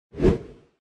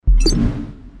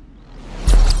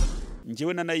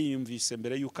njyewe nanayiyumvise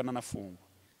mbere yuko ananafungwa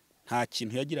nta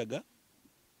kintu yagiraga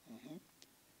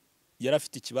yari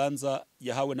afite ikibanza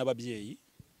yahawe n'ababyeyi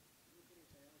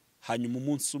hanyuma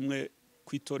umunsi umwe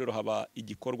ku itorero haba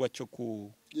igikorwa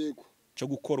cyo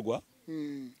gukorwa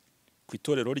ku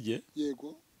itorero rye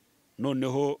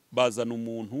noneho bazana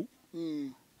umuntu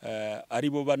ari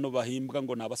bo bano bahimbwa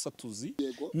ngo nabasatuzi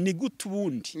ni gute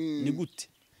ubundi ni gute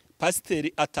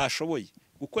pasiteri atashoboye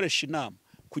gukoresha inama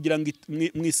kugira ngo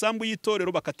mu isambu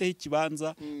y'itorero bakateho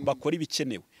ikibanza bakora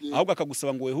ibikenewe ahubwo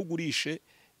akagusaba ngo wehugurishe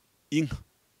inka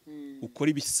ukora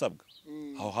ibisabwa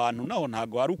aho hantu naho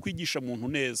ntago hari ukwigisha umuntu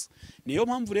neza niyo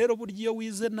mpamvu rero burya iyo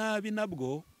wize nabi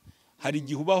nabwo hari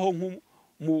igihe ubaho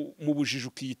mu bujiji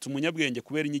ukiyita umunyabwenge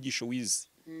kubera inyigisho wize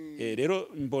rero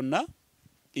mbona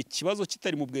ikibazo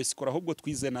kitari mu bwesikora ahubwo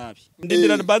twize nabi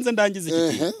ndindira banze ndangize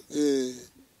iki kintu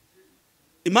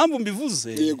impamvu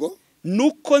mbivuze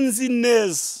nuko nzi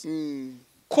neza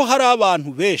ko hari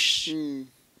abantu benshi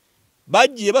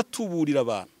bagiye batuburira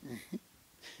abantu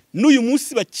n'uyu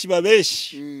munsi bakiba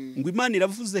benshi ngo Imana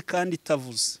iravuze kandi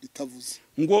itavuze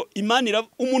ngo Imana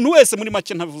umuntu wese muri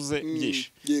make ntavuze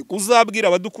byinshi uzabwira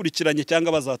abadukurikiranye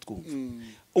cyangwa bazatwumva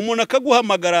umuntu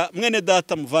akaguhamagara mwene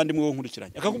data muvandimwe wo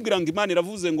nkurikiranye akakubwira ngo Imana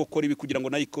iravuze ngo kora ibi kugira ngo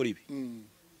nayo ikore ibi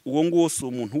uwo nguwo si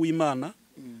umuntu w'Imana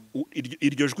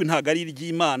iryo jwi ntago ari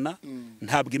iry'Imana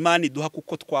ntabwo Imana iduha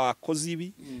kuko twakoze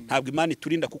ibi ntabwo Imana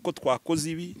iturinda kuko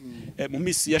twakoze ibi mu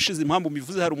minsi yashize impamvu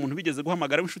bivuze hari umuntu bigeze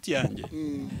guhamagara w'inshuti yanjye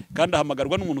kandi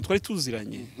ahamagarwa n'umuntu twari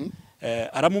tuziranye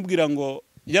aramubwira ngo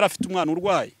yari afite umwana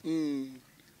urwaye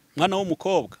mwana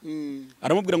w'umukobwa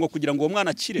aramubwira ngo kugira ngo uwo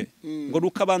mwana akire ngo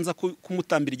nuko abanza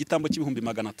kumutambira igitambo cy'ibihumbi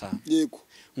 500 yego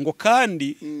ngo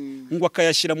kandi ngo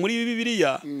akayashyira muri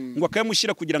Bibiliya ngo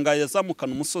akayamushyira kugira ngo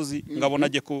ayazamukane umusozi ngabona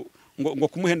aje ngo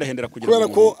kumuhendahendera kugira kubera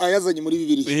ko ayazanye muri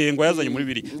Bibiliya ngo ayazanye muri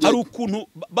Bibiliya hari ukuntu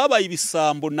babaye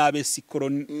ibisambo nabesikoro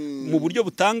mu buryo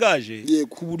butangaje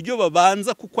ku buryo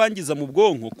babanza kukwangiza mu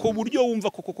bwonko ko buryo wumva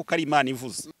koko kari Imana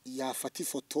ivuze yafata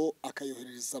ifoto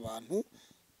akayoherereza abantu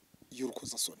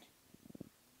y'urukozasoni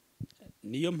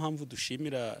niyo mpamvu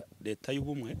dushimira leta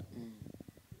y'ubumwe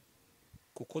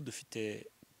kuko dufite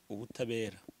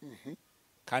ubutabera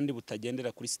kandi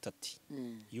butagendera kuri stati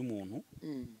y'umuntu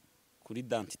kuri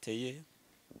identité ye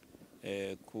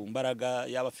ku mbaraga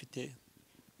yaba afite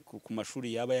ku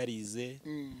mashuri yaba yarize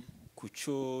ku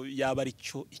cyo yaba ari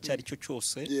cyo icyari cyo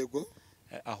cyose yego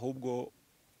ahubwo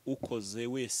ukoze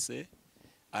wese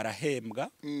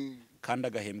arahembwa kandi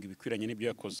agahembwa ibikwiranye n'ibyo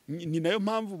yakoze ni nayo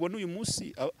mpamvu ubona uyu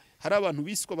munsi hari abantu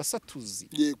biswa basatuzi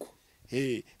yego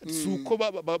suko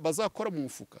bazakora mu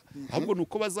mufuka ahubwo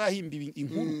nuko bazahimba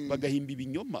inkuru bagahimba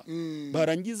ibinyoma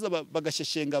barangiza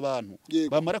bagasheshenga abantu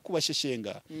bamara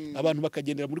kubasheshenga abantu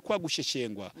bakagendera muri kwa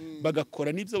gusheshengwa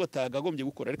bagakora n'ibyo batagagombye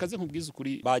gukora reka ze nkubwiza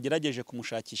ukuri bagerageje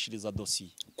kumushakishiriza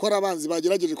dosiye kora abanzi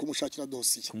bagerageje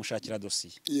kumushakira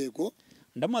dosiye yego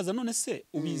ndamaza none se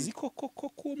ubizi ko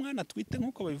umwana twite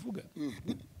nkuko babivuga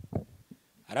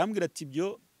arambwira ati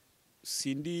byo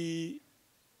sindi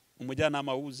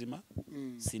umujyanama w'ubuzima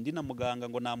sindi na muganga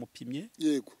ngo namupimye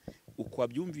yego uko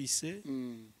wabyumvise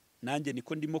nanjye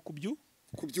niko ndimo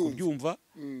kubyumva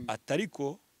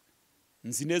atariko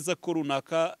nzi neza ko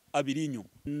runaka abiri inyuma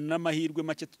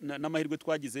n'amahirwe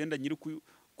twagize yenda nyiri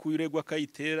kuyiregwa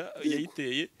kayitera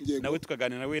yayiteye nawe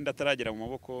tukaganira wenda ataragera mu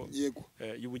maboko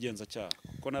y'ubugenzacyaha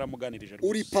ko naramuganirije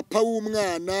uri papa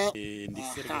w'umwana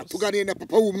tuganire na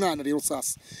papa w'umwana rero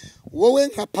sasa wowe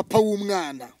nka papa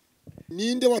w'umwana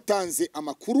ninde watanze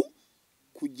amakuru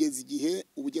kugeza igihe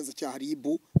ubugenzacyaha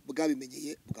ribu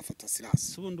bwabimenyeye bugafata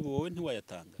SILAS ubundi wowe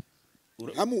ntiwayatanga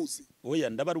ntamuzi oya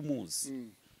ndabara umuzi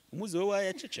wowe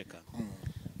wayaceceka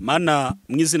mana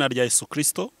mu izina rya Yesu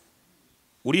Kristo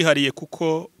urihariye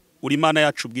kuko uri Imana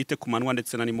yacu bwite ku manwa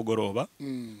ndetse na nimugoroba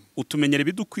utumenyere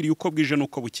bidukwiriye uko bwije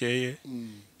nuko bukeye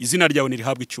izina ryawe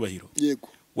nirihabwe icyubahiro yego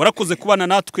warakoze kubana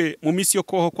natwe mu minsi yo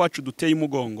kubaho kwacu duteye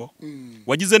umugongo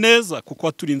wagize neza kuko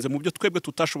waturinze mu byo twebwe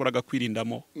tutashoboraga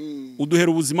kwirindamo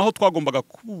uduhera ubuzima aho twagombaga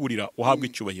kububurira uhabwe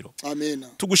icyubahiro amen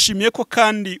tugushimiye ko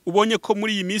kandi ubonye ko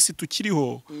muri iyi minsi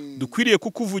tukiriho dukwiriye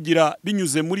kukuvugira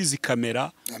binyuze muri izi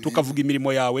kamera tukavuga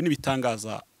imirimo yawe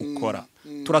n'ibitangaza ukora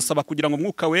turasaba kugira ngo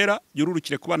Mwuka Wera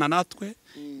yururukire kubana natwe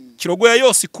kirogoya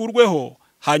yose ikurweho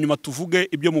hanyuma tuvuge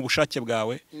ibyo mu bushake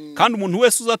bwawe kandi umuntu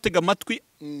wese uzatega amatwi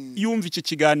yumva iki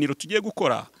kiganiro tugiye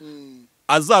gukora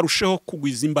azarusheho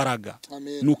kugwiza imbaraga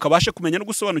nuko abashe kumenya no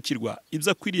gusobanukirwa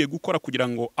ibyo akwiriye gukora kugira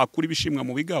ngo akure ibishimwa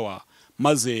mu bigawa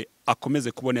maze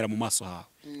akomeze kubonera mu maso hawe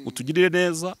utugirire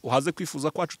neza uhaze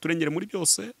kwifuza kwacu turengere muri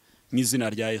byose mu izina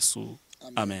rya Yesu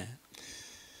amen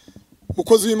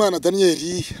mukozi w'Imana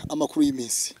Daniel amakuru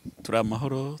y'iminsi turi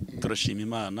amahoro turashima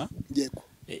Imana yego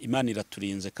Imana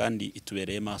iraturinze kandi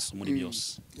itubereye maso muri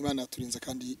byose. Imana yaturinze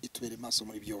kandi itubereye maso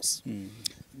muri byose.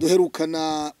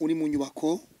 Duherukana uri mu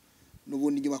nyubako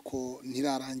n'ubundi nyubako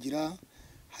ntirarangira,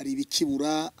 hari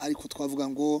ibikibura ariko twavuga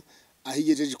ngo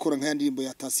ahigejeje ikora nka ndirimbo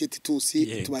ya Tasiye Titusi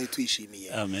tubaye tuyishimiye.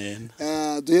 Amen.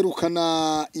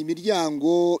 Duherukana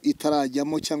imiryango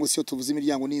itarajyamo cyangwa se yo tuvuze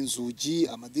imiryango n'inzugi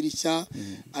amadirishya,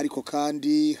 ariko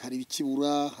kandi hari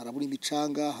ibikibura, harabura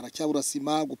imicanga, haracyabura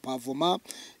sima, gupavoma,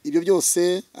 ibyo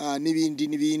byose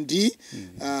n'ibindi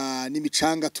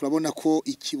n'imicanga turabona ko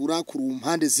ikibura ku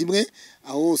mpande zimwe.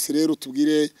 Aho hose rero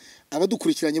tubwire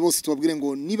abadukurikiranye bose tubabwire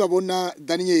ngo nibabona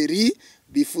Daniel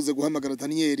bifuze guhamagara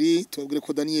Daniel, tubabwire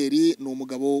ko Daniel ni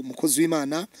umugabo umukozi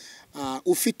w'Imana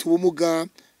ufite ubumuga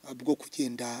bwo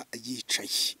kugenda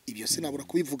yicaye. Ibyo sinabura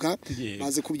kubivuga,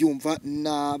 baze kubyumva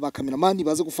na ba cameraman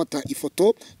baze gufata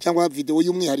ifoto cyangwa video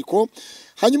y'umwihariko.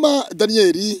 Hanyuma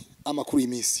Daniel, amakuru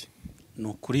y'imisi ni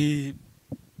ukuri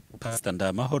Pastor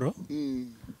Ndamahoro,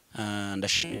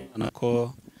 ndashimira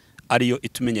ko ariyo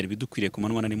itumenyera ibidukwiriye ku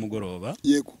manwa na nimugoroba.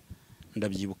 Yego,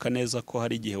 ndabyibuka neza ko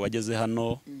hari igihe wageze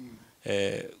hano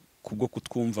kubwo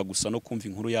kutwumva gusa no kumva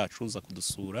inkuru yacu uza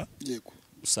kudusura. Yego,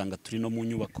 usanga turi no mu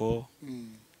nyubako,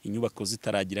 inyubako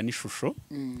zitaragira n'ishusho,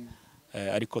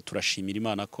 ariko turashimira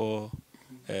Imana ko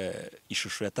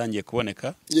ishusho yatangiye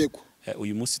kuboneka. Yego,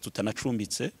 uyu munsi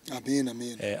tutanacumbitse. Amen,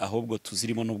 amen. Ahubwo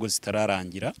tuzirimo nubwo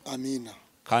zitararangira. Amina.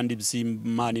 Kandi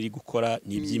by'Imana iri gukora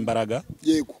ni iby'imbaraga.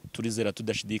 Yego, turizera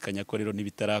tudashidikanya ko rero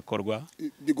nibitarakorwa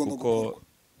kuko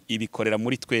ibikorera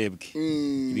muri twebwe,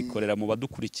 ibikorera mu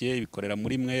badukurikiye, ibikorera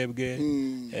muri mwebwe.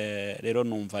 Rero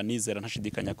numva nizera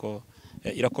ntashidikanya ko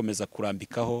irakomeza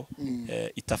kurambikaho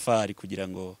itafari kugira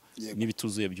ngo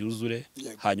nibituzuye byuzure,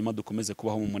 hanyuma dukomeze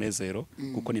kubaho mu munezero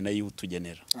kuko ni nayo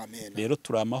utugenera. Rero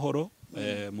turi amahoro.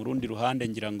 Mu rundi ruhande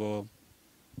ngira ngo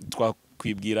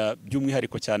twakwibwira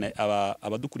by'umwihariko cyane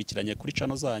abadukurikiranye kuri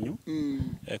channel zanyu,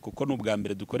 kuko n'ubwa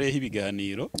mbere dukoreyeho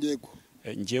ibiganiro. Yego,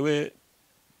 njyewe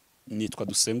nitwa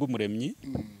Dusenga Umuremyi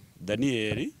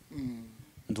Daniel,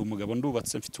 ndi umugabo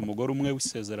ndubatse, mfite umugore umwe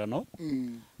w'isezerano,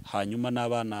 hanyuma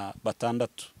n'abana 6.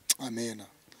 Amen.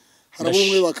 Harabura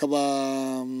umwe bakaba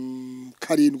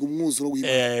 7 umwuzuro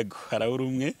w'Imana. Yego, harabura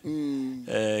umwe.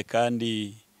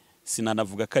 Kandi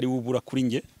sinanavuga ko ari ubura kuri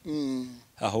nge,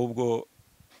 ahubwo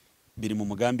biri mu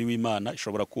mugambi w'Imana.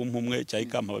 Ishobora kumpa umwe cyangwa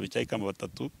ikampa 2 cyangwa ikampa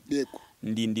 3. Yego,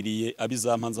 ndindiriye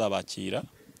abizampa nzabakira.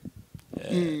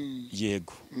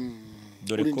 Yego,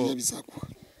 dore ko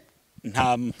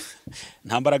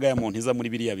nta mbaraga ya muntu iza muri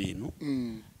biriya bintu,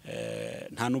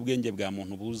 nta n'ubwenge bwa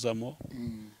muntu buzamo,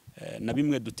 na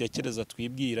bimwe dutekereza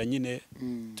twibwira nyine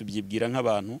tubyibwira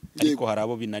nk'abantu, ariko hari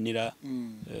abo binanira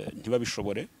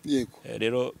ntibabishobore.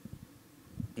 Rero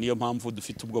niyo mpamvu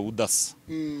dufite ubwo budasa.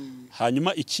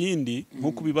 Hanyuma ikindi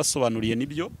nk'uko bibasobanuriye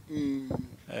nibyo,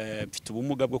 mfite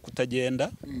ubumuga bwo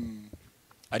kutagenda,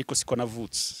 ariko siko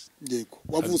navutse. Yego,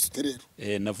 wavutse uterero.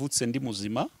 Navutse ndi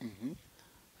muzima,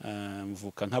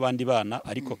 mvuka nk'abandi bana,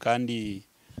 ariko kandi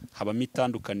habamo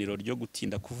itandukaniro ryo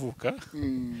gutinda kuvuka,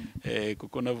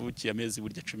 kuko navukiye amezi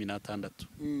burya 16.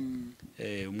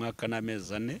 Umwaka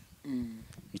n'amezi 4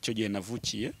 nicyo gihe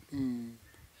navukiye.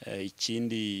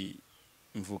 Ikindi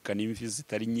mvuka n'imvi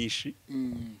zitari nyinshi,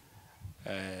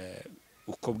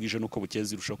 uko bwije nuko bukeye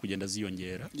zirushaho kugenda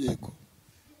ziyongera. Yego,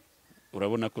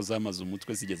 urabona ko zamaze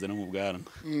umutwe zigeze no mu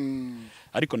bwanwa.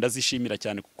 Ariko ndazishimira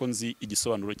cyane kuko nzi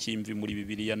igisobanuro cy'imvi muri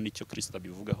Bibiliya nicyo Kristo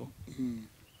abivugaho.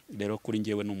 Rero kuri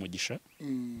njyewe n'umugisha.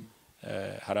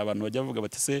 Hari abantu bajya bavuga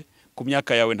bati se ku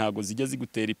myaka yawe ntago zijya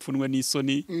zigutera ipfunwe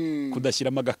n'isoni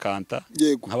kudashyiramo agakanta.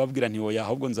 Nkababwira nti oya,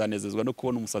 ahubwo nzanezezwa no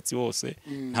kubona umusatsi wose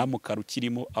nta mukara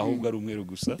ukirimo, ahubwo ari umweru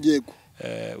gusa. Yego,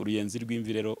 uruyenzi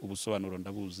rw'imvi rero ubusobanuro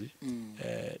ndabuzi.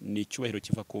 Ni icyubahiro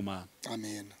kiva ku Mana.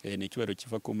 Amen. Ni icyubahiro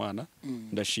kiva ku Mana.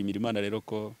 Ndashimira Imana rero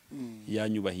ko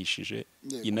yanyubahishije,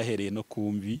 inahereye no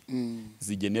kumvi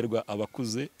zigenerwa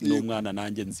abakuze n'umwana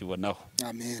nanjye nzibonaho.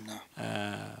 Amen.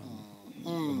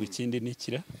 Ikindi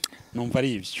nikira numva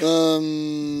ari ibyo.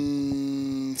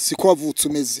 Siko wavutse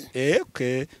umeze.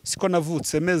 Okay, siko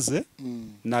navutse meze.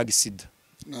 Nagisida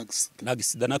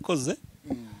nakoze.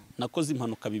 Nakoze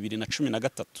impanuka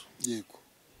 2013. Yego,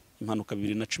 impanuka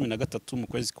 2013 mu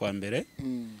kwezi kwa mbere,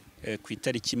 ku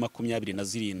itariki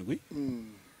 27.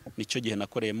 Nicyo gihe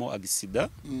nakoreyemo agisida.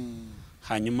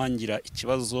 Hanyuma ngira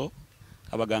ikibazo,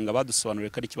 abaganga badusobanuriye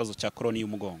ko ari ikibazo cya koroni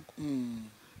y'umugongo.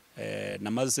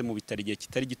 Namaze mu bitaro igihe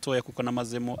kitari gitoya kuko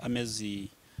namazemo amezi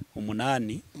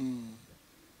 8.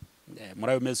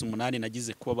 Muri ayo mezi 8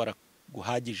 nagize kubabara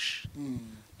guhagije.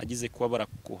 Nagize kubabara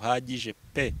guhagije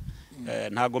pe.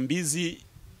 Ntago mbizi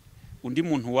undi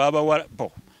muntu waba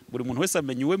buri muntu wese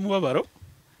amenye uwe mubabaro,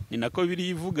 ni nako biri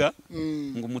ivuga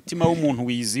ngo umutima w'umuntu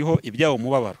wiziho ibyawo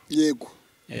mubabaro. Yego.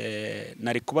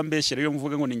 Nari kuba mbeshyere yo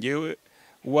mvuga ngo ni ngewe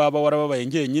waba warababaye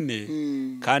ngenyine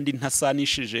kandi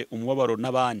ntasanishije umubabaro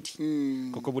n'abandi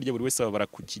kuko burya buri wese ababara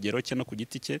ku kigero cye no ku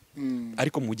giti cye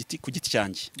ariko ku giti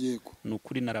cyanjye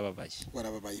nukuri narababaye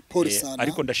warababaye polisana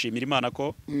ariko ndashimira Imana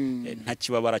ko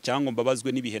ntakibabara cyangwa mbabazwe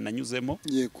n'ibihe nanyuzemo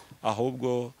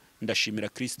ahubwo ndashimira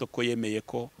Kristo ko yemeye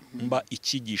ko mba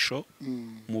ikigisho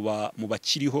mu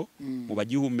bakiriho mu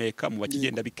bagihumeka mu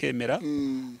bakigenda bikemera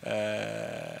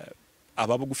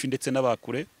ababugufi ndetse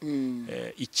n'abakure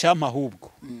icyama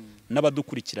ahubwo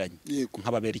n'abadukurikiranye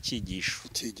nkababera ikigisho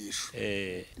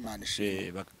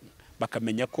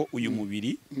bakamenya ko uyu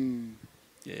mubiri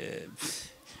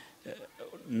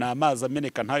ni amazi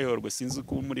ameneka ntayorwe sinzi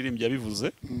uko umuririmbyi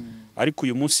yabivuze ariko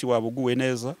uyu munsi waba uguwe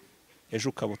neza ejo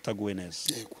ukaba utaguwe neza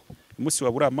umunsi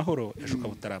waba uri amahoro ejo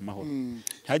ukaba utari amahoro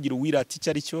ntihagire uwirata icyo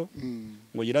ari cyo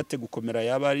ngo yirate gukomera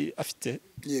yaba ari afite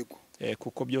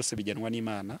kuko byose bigenwa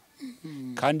n'Imana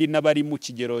kandi n'abari mu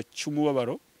kigero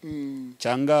cy'umubabaro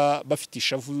cyangwa bafite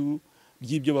ishavu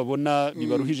by'ibyo babona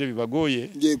bibaruhije bibagoye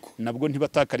nabwo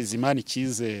ntibatakariza Imana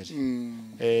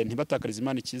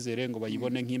icyizere ngo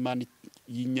bayibone nk'Imana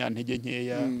y'inyantege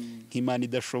nkeya nk'Imana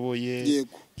idashoboye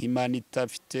nk'Imana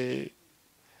idafite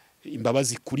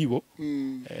imbabazi kuri bo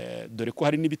dore ko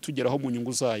hari n'ibitugeraho mu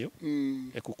nyungu zayo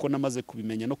kuko namaze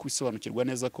kubimenya no kubisobanukirwa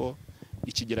neza ko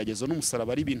ikigeragezo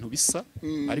n'umusaraba ari ibintu bisa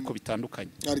ariko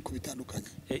bitandukanye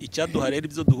icyaduha rero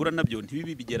ibyo duhura nabyo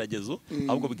ntibibi bigeragezo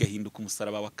ahubwo bigahinduka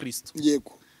umusaraba wa Kristo.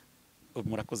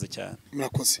 Murakoze cyane.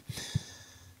 Murakoze.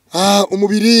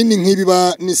 Umubiri ni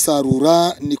nk'ibiba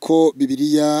n'isarura niko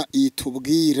Bibiliya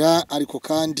itubwira ariko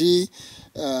kandi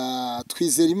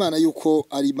twizera Imana yuko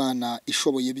ari Imana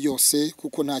ishoboye byose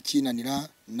kuko nta kinanira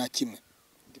na kimwe.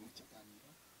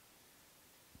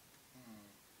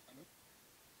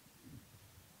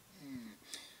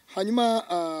 Hanyuma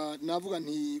navuga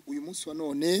nti uyu munsi wa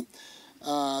none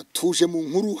tuje mu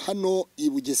nkuru hano i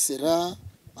Bugesera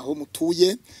aho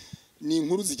mutuye ni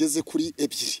inkuru zigeze kuri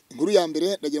ebyiri. Inkuru ya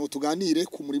mbere ndagira ngo tuganire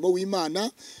ku murimo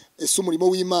w'Imana. Ese umurimo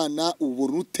w'Imana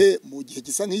ubonute mu gihe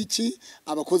gisa nk'iki,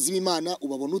 abakozi b'Imana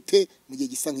ubabonute mu gihe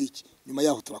gisa nk'iki. Nyuma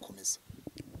yaho turakomeza.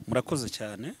 Murakoze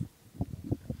cyane.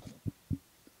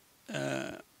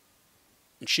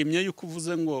 Nshimye yuko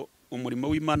uvuze ngo umurimo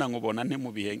w'Imana ngubonane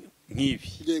mu bihe nk'ibi.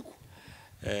 Yego.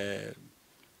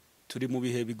 Turi mu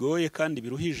bihe bigoye kandi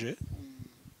biruhije.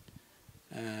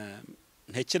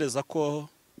 Ntekereza ko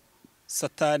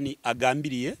Satani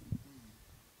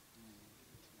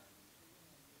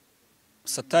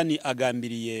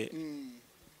agambiriye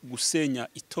gusenya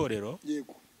itorero.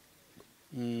 Yego.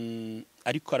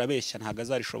 Ariko arabeshya ntago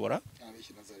azarishobora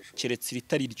keretse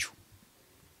ritari ryo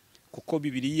kuko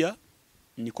Bibiliya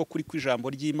niko kuri kw'ijambo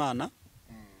ry'Imana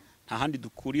nta handi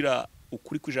dukurira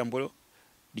ukuri kw'ijambo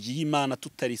ry'Imana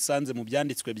tutarisanze mu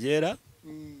byanditswe byera.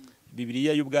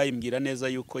 Bibiliya y'ubwayo imbwira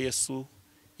neza yuko Yesu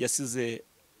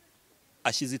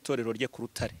ashyize itorero rye ku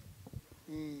rutare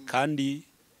kandi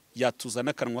yatuza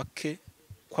n'akanwa ke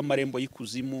kw'amarembo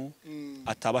y'ikuzimu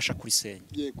atabasha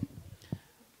kurisenya.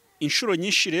 Inshuro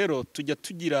nyinshi rero tujya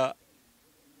tugira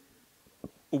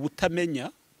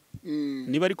ubutamenya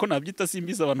niba ariko nabyita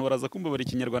simbiza abantu baraza kumbabara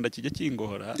ikinyarwanda kijya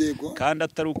kingora kandi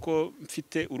atari uko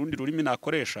mfite urundi rurimi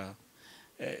nakoresha.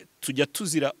 Tujya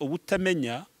tuzira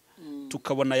ubutamenya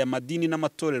tukabona aya madini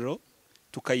n'amatorero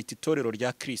tukayita itorero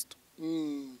rya Kristo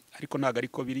ariko ntago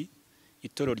ariko biri.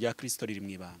 Itorero rya Kristo riri mu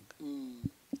ibanga.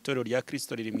 Itorero rya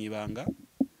Kristo riri mu ibanga.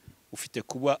 Ufite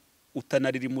kuba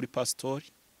utanariri muri pastori,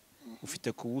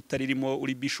 ufite kuba utaririmo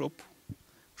uri bishop,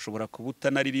 ushobora kuba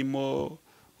utanaririmo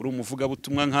uri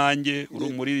umuvugabutumwa nkanjye, uri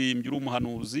umuririmbyi, uri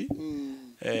umuhanuzi.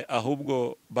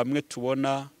 Ahubwo bamwe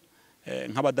tubona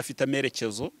nk'abadafite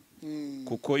amerekezo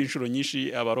kuko inshuro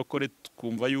nyinshi abarokore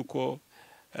twumva yuko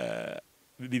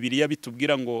Bibiliya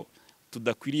bitubwira ngo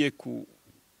tudakwiriye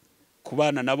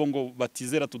kubana nabo ngo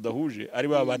batizera tudahuje ari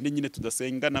babandi nyine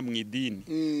tudasengana mu idini.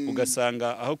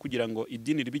 Ugasanga aho kugira ngo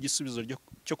idini ribe igisubizo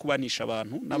cyo kubanisha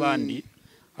abantu n'abandi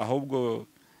ahubwo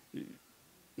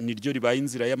niryo ribaye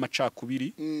inzira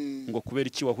y'amacakubiri ngo kubera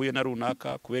iki wahuye na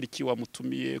runaka, kubera iki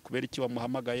wamutumiye, kubera iki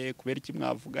wamuhamagaye, kubera iki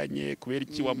mwavuganye, kubera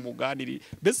iki wamuganiri.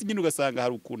 Mbese nyine ugasanga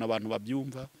hari ukuntu abantu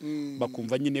babyumva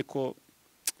bakumva nyine ko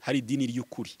hari idini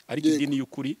ry'ukuri ariko idini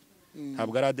y'ukuri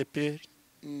ntabwo ari ADPR,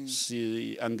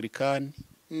 si Anglikani,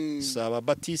 si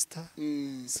Ababatista,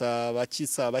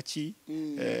 si abaki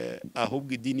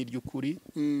ahubwo idini ry'ukuri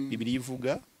Bibiliya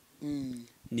ivuga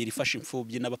ni rifasha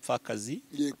imfubyi n'abapfakazi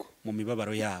mu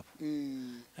mibabaro yabo.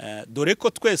 Dore ko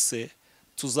twese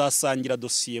tuzasangira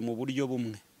dosiye mu buryo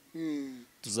bumwe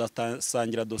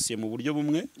tuzasangira dosiye mu buryo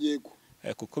bumwe yego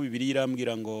kuko Bibiliya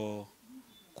irambwira ngo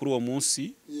kuri uwo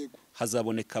munsi yego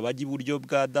hazaboneka abajya iburyo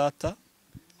bwa data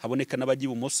haboneka n'abajya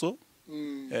ibumoso.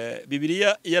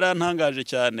 Bibiliya yarantangaje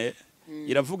cyane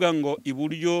iravuga ngo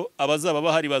iburyo abazaba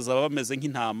bahari bazaba bameze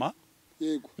nk'intama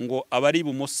yego ngo abari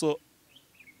ibumoso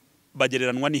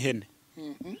bagereranwa n'ihene.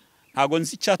 Ntago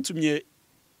nzi cyatumye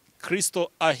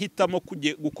Kristo ahitamo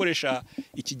gukoresha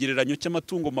ikigereranyo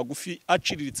cy'amatungo magufi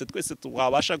aciriritse twese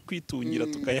twabasha kwitungira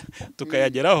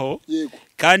tukayageraho,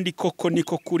 kandi koko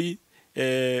niko kuri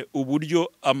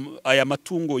uburyo aya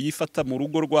matungo yifata mu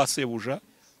rugo rwa sebuja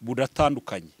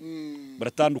buratandukanye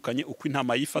uko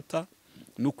intama yifata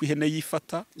nuko ihene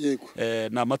yifata.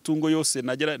 Ni amatungo yose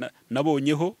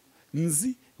nabonyeho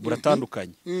nzi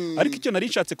buratandukanye. Ariko icyo nari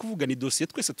nshatse kuvuga ni dosiye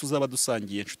twese tuzaba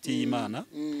dusangiye inshuti y'Imana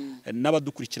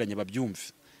n'abadukurikiranye babyumve.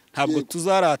 Ntabwo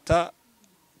tuzarata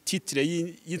titire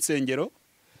y'insengero,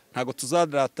 ntabwo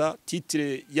tuzarata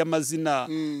titire y'amazina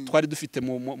twari dufite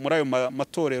muri ayo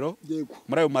matorero,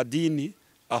 muri ayo madini,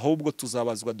 ahubwo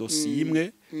tuzabazwa dosiye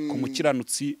imwe ku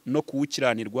mukiranutsi no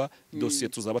kuwukiranirwa. Dosiye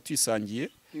tuzaba twisangiye.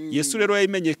 Yesu rero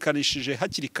yayimenyekanishije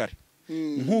hakiri kare,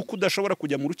 nk'uko udashobora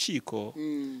kujya mu rukiko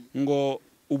ngo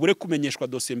ubure kumenyeshwa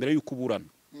dosiye mbere y'uko uburana.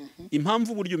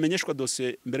 Impamvu uburyo umenyeshwa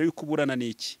dosiye mbere y'uko uburana ni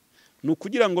iki? Ni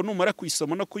ukugira ngo numara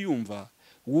kuyisoma no kuyumva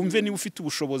wumve niba ufite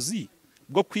ubushobozi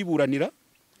bwo kwiburanira,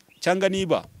 cyangwa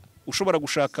niba ushobora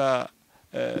gushaka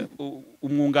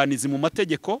umwunganizi mu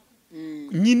mategeko.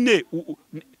 Nyine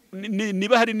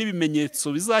niba hari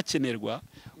n'ibimenyetso bizakenerwa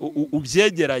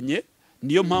ubyegeranye.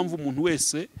 Niyo mpamvu umuntu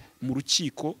wese mu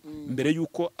rukiko mbere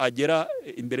y'uko agera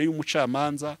imbere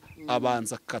y'umucamanza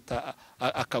abanza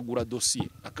akagura dosiye,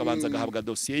 akabanza agahabwa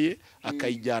dosiye ye,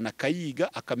 akayijyana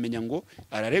akayiga, akamenya ngo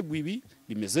araregwa ibi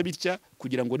bimeze bitya,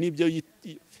 kugira ngo n'ibyo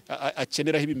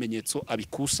akeneraho ibimenyetso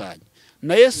abikusanye.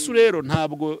 Na Yesu rero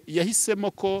ntabwo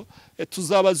yahisemo ko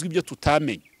tuzabazwa ibyo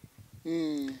tutamenye,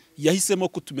 yahisemo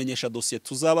kutumenyesha dosiye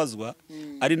tuzabazwa.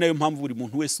 Ari nayo mpamvu buri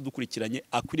muntu wese udukurikiranye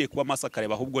akwiriye kuba maso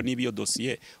akareba ahubwo niba iyo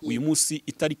dosiye uyu munsi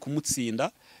itari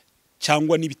kumutsinda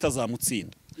cyangwa niba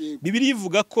itazamutsinda. Bibiliya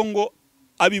ivuga ko ngo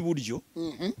ab'iburyo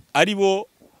ari bo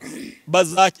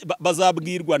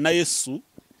bazabwirwa na Yesu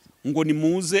ngo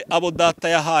nimuze abo data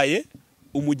yahaye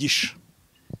umugisha,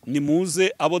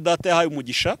 nimuze abo data yahaye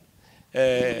umugisha,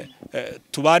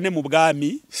 tubane mu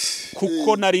bwami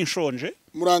kuko nari nshonje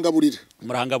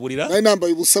murangaburira, nari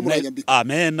nambaye ubusa muranyambika,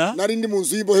 amena, nari ndi mu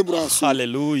nzu y'imbohe murasu.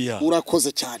 Haleluya,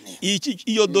 urakoze cyane.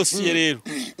 Iyo dosiye rero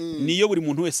niyo buri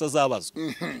muntu wese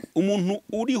azabazwa. Umuntu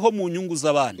uriho mu nyungu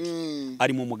z'abandi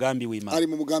ari mu mugambi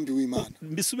w'Imana,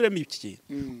 mbisubiremo iki.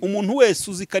 Umuntu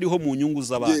wese uzi ko ariho mu nyungu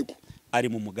z'abandi ari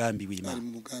mu mugambi w'Imana,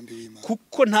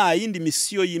 kuko nta yindi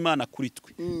misiyo y'Imana kuri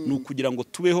twe ni ukugira ngo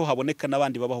tubeho haboneka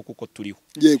n'abandi babaho kuko turiho.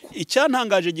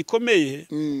 Icyantangaje gikomeye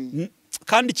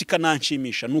kandi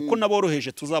kikananshimisha nuko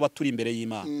naboroheje tuzaba turi imbere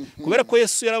y'Imana, kubera ko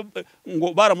Yesu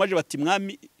ngo baramaje bati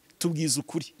mwami tubwiza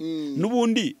ukuri,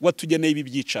 nubundi watugeneye ibi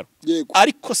byicaro.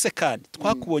 Ariko se kandi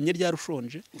twakubonye ryari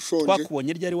ushonje,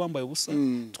 twakubonye ryari wambaye ubusa,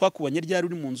 twakubonye ryari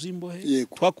uri mu nzu y'imbohe,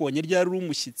 twakubonye ryari uri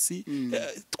umushyitsi,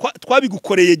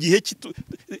 twabigukoreye gihe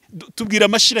tubwira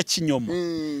amashira kinyoma.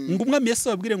 Ngo umwami Yesu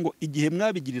ababwire ngo igihe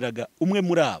mwabigiriraga umwe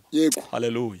muri aba,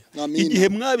 haleluya, igihe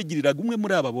mwabigiriraga umwe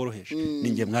muri aba boroheje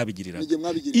ninjye mwabigiriraga.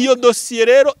 Iyo dosiye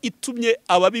rero itumye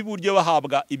ababiburyo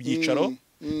bahabwa ibyicaro,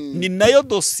 ni nayo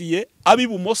dosiye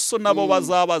ab'ibumoso nabo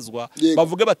bazabazwa,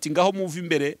 bavuge bati ngaho mumva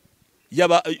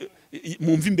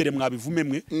imbere mwabivume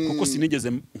mwe kuko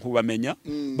sinigeze nkubamenya.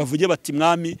 Bavuge bati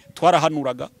mwami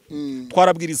twarahanuraga,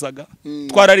 twarabwirizaga,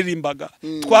 twararirimbaga,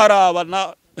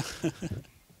 twarabana.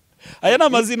 Aya ni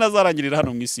amazina azarangirira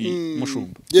hano mu isi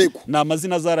mushumba, ni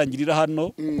amazina azarangirira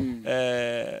hano.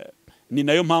 Ni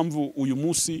nayo mpamvu uyu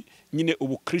munsi nyine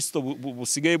ubu Kristo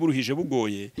busigaye buruhije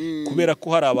bugoye, kubera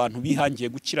ko hari abantu bihangiye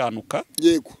gukiranuka,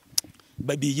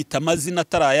 biyita amazina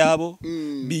atari ayabo,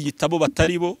 biyita abo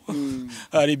batari bo.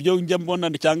 Hari ibyo njya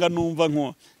mbona cyangwa numva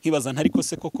nkibaza ntari ko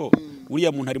se koko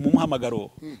uriya muntu ari mu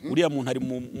muhamagaro, uriya muntu ari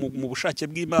mu bushake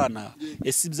bw'Imana,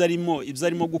 ese ibyo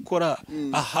arimo gukora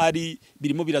ahari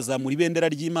birimo birazamura ibendera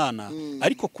ry'Imana.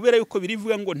 Ariko kubera yuko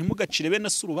birivuga ngo ntimugacire bene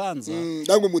se urubanza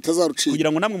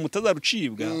kugira ngo namwe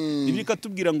mutazarucibwa, Bibiliya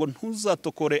ikatubwira ngo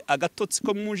ntuzatokore agatotsi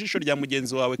ko mu jisho rya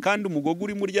mugenzi wawe kandi umugogo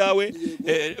uri mu ryawe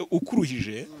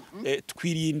ukuruhije.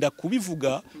 Twirinda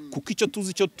kubivuga kuko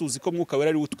icyo tuzi ko Mwuka Wera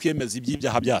ari utwemeza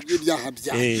iby'ibyaha byacu.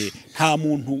 Nta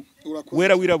muntu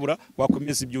wera wirabura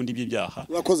wakomeza ibyundi by'ibyaha.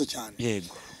 Urakoze cyane.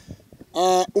 Yego.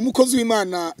 Umukozi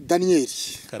w'Imana Daniel,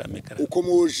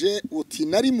 ukomoje uti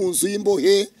nari mu nzu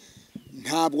y'imbohe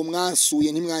ntabwo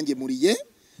mwasuye ntimwangemuriye,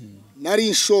 nari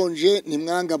nshonje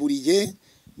ntimwangaburiye,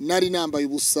 nari nambaye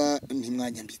ubusa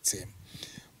ntimwanyambitse.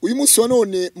 Uyu munsi wa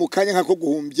none mu kanya nkako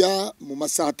guhumbya mu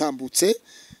masaha atambutse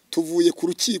tuvuye ku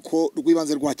rukiko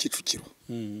rw'ibanze rwa Kicukiro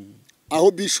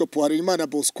aho Bishop Harerimana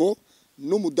Bosco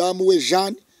n'umudamu we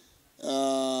Jeanne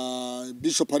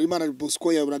Bishop Harerimana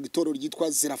Bosco yaburaga itorero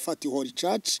ryitwa Zeraphat Holy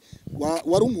Church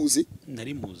wari umuzi?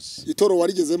 Nari muzi. Itorero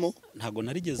warigezemo? Ntago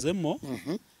narigezemo.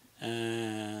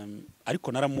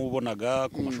 Ariko naramubonaga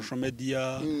ku mashusho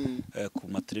media, ku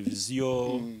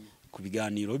mateleviziyo, ku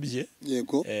biganiro bye.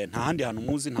 Yego. Nta handi hantu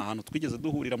muzi, nta hantu twigeze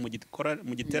duhurira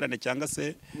mu giterane cyangwa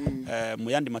se mu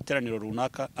yandi materaniro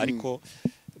runaka, ariko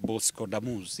Bosco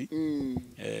ndamuzi.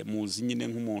 Muzi nyine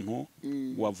nk'umuntu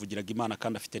wavugiraga Imana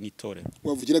kandi afite n'itorero.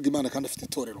 Wavugiraga Imana kandi afite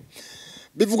itorero.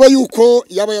 Bivugwa yuko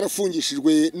yaba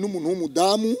yarafungishijwe n'umuntu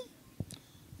w'umudamu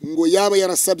ngo yaba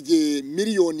yarasabye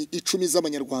miliyoni 10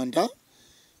 z'amanyarwanda,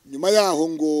 nyuma yaho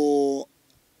ngo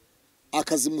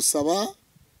akazimusaba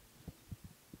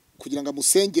kugira ngo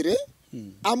amusengere,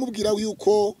 amubwira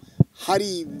yuko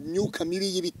hari imyuka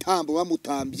mibi y'ibitambo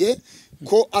bamutambye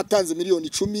ko atanze miliyoni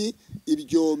 10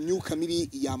 ibyo myuka mibi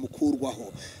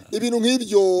yamukurwaho. Ibintu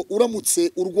nk'ibyo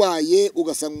uramutse urwaye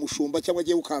ugasanga umushumba cyangwa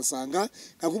agiye ukasanga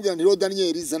akakubwira nti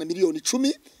Daniel zana miliyoni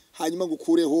 10 hanyuma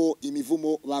ngukureho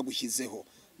imivumo bagushyizeho,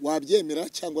 wabyemera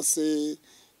cyangwa se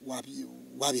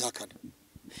wabihakana?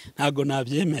 Ntago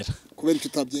nabyemera. Kubera icyo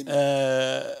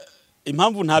utabyemera?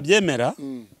 Impamvu ntabyemera,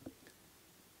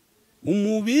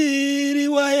 umubiri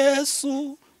wa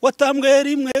Yesu watambwe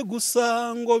rimwe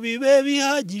gusa ngo bibe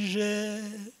bihagije,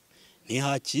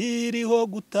 ntihakiriho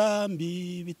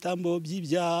gutambi ibitambo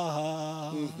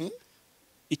by'ibyaha.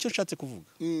 Icyo nshatse kuvuga,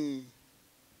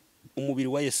 umubiri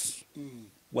wa Yesu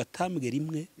watambwe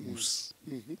rimwe gusa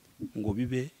ngo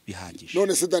bibe bihagije.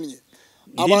 None se Daniel,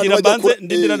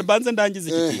 ndindira banze ndangize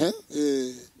iki kintu.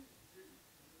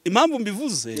 Impamvu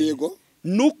mbivuze, yego,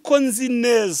 nuko nzi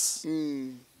neza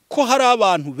ko hari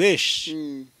abantu benshi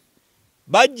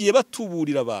bagiye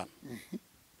batuburira abantu,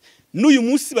 n'uyu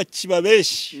munsi bakiba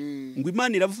benshi ngo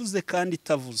Imana iravuze kandi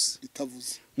itavuze.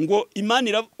 Ngo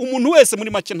Imana umuntu wese muri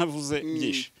make ntavuze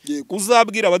byinshi.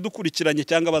 Uzabwira abadukurikiranye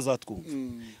cyangwa bazatwumva.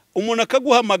 Umuntu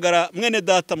akaguhamagara mwene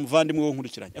data muvandimwe wo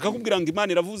nkurikiranye, akakubwira ngo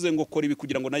Imana iravuze ngo kora ibi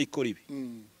kugira ngo nayikore ibi.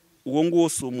 Uwo nguwo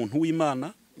si umuntu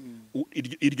w'Imana.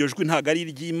 Iryo jwi ntago ari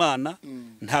iry'Imana.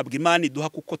 Ntabwo Imana iduha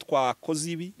kuko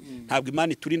twakoze ibi, ntabwo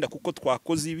Imana iturinda kuko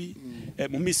twakoze ibi.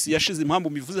 Mu minsi yashize impamvu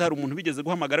bivuze, hari umuntu bigeze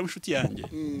guhamagara w'inshuti yanjye,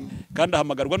 kandi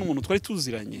ahamagarwa n'umuntu twari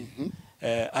tuziranye.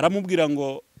 Aramubwira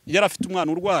ngo yari afite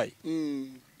umwana urwaye,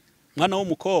 mwana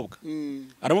w'umukobwa.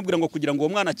 Aramubwira ngo kugira ngo uwo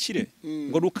mwana akire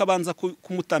ngo nuko abanza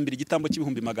kumutambira igitambo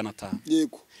cy'ibihumbi 500.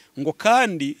 Yego. Ngo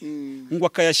kandi ngo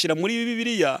akayashyira muri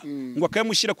Bibiliya, ngo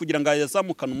akayamushyira kugira ngo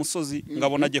ayazamukane umusozi, ngo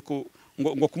abone ajye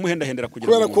ngo kumuhendahendera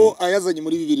kugira ngo ko ayazanye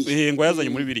muri Bibiliya. Ngo ayazanye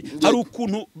muri Bibiliya. Hari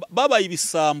ukuntu babaye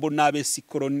ibisambo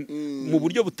n'abesikoro mu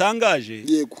buryo butangaje,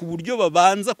 ku buryo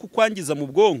babanza kukwangiza mu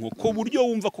bwonko, ko buryo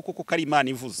wumva koko ari Imana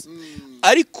ivuze.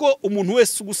 Ariko umuntu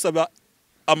wese ugusaba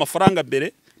amafaranga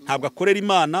mbere ntabwo akorera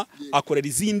Imana, akorera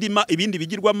ibindi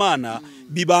bigirwamana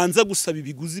bibanza gusaba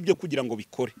ibiguzi byo kugira ngo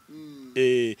bikore.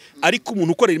 Ariko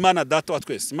umuntu ukorera Imana data wa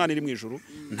twese, Imana iri mu ijuru,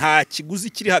 nta kiguzi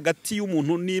kiri hagati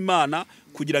y'umuntu n'Imana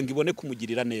kugira ngo ibone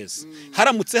kumugirira neza.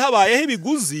 Haramutse habayeho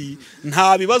ibiguzi,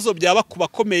 nta bibazo byaba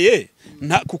kubakomeye,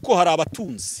 kuko hari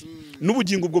abatunzi.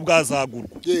 N'ubugingo ubwo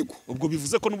bwazagurwa. Ubwo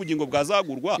bivuze ko n'ubugingo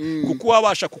bwazagurwa, kuko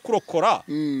wabasha kukurokora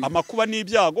amakuba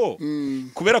n'ibyago,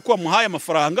 kubera ko wamuhaye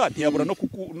amafaranga ntiyabura no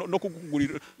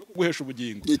kukugurira, kuguhesha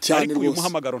ubugingo. Ariko uyu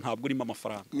muhamagaro ntabwo urimo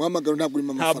amafaranga,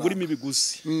 ntabwo urimo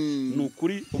ibiguzi. Ni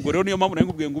ukuri. Ubwo rero niyo mpamvu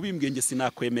nakubwiye ngo ubimbwiye nge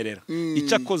sinakwemerera.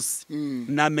 Icyo akoze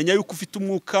namenya yuko ufite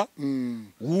umwuka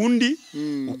wundi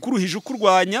ukuruhije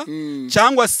ukurwanya,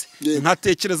 cyangwa se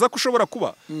nkatekereza ko ushobora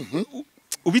kuba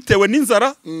ubitewe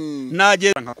n'inzara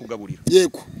nagera nkakugaburira.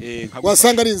 Yego.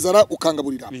 Wasanga ari inzara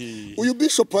ukangaburira. Uyu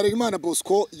Bishop Harerimana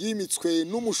Bosco yimitswe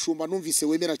n'umushumba numvise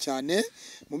wemera cyane.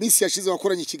 Mu minsi yashize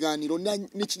wakoranye ikiganiro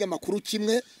n'ikinyamakuru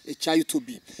kimwe cya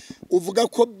YouTube. Uvuga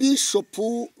ko Bishop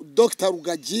Dr.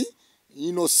 Rugagi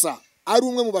Innocent ari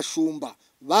umwe mu bashumba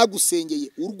bagusengeye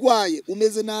urwaye,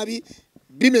 umeze nabi,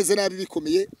 bimeze nabi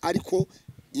bikomeye, ariko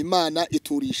Imana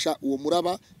iturisha uwo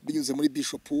muraba binyuze muri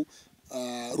Bishop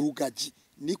Rugagi.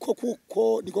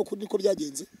 Niko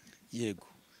byagenze? Yego.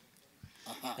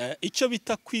 Icyo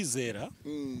bita kwizera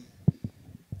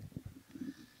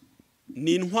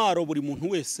ni intwaro buri muntu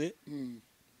wese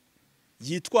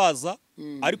yitwaza,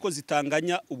 ariko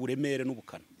zitanganya uburemere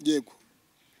n'ubukana. Yego.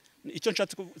 Icyo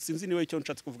nshatse sinzi niwe icyo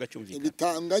nshatse kuvuga cyumvikana.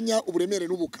 Bitanganya uburemere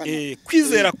n'ubukana.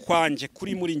 Kwizera kwanje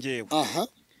kuri muri ngewe.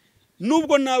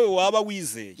 Nubwo nawe waba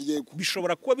wizeye,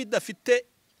 bishobora kuba bidafite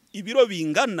ibiro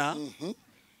bingana,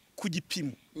 ku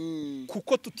gipimo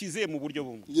kuko tutizeye mu buryo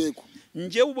bumwe yego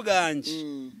njyewe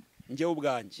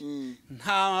ubwanjye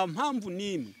nta mpamvu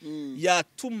n'imwe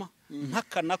yatuma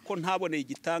mpakana ko ntaboneye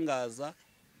igitangaza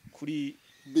kuri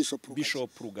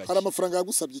Bishop Rugagi. Hari amafaranga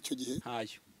yagusabye icyo gihe?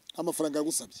 Ntayo. Amafaranga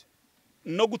yagusabye?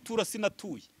 No gutura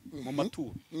sinatuye mu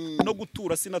maturo, no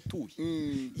gutura sinatuye,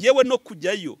 yewe no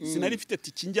kujyayo sinari mfite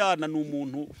tiki njyana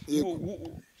n'umuntu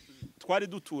twari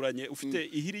duturanye ufite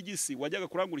ihirigisi wajyaga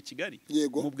kurangura i Kigali,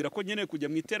 mubwira ko nkeneye kujya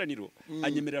mu iteraniro,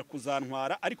 anyemerera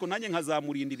kuzantwara, ariko nanjye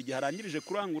nkazamurindira igihe arangirije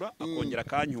kurangura akongera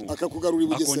akanyura, akakugarura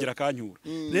ibugese, akongera akanyura.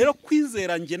 Rero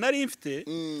kwizera nge nari mfite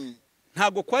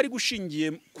ntago kwari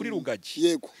gushingiye kuri Rugagi,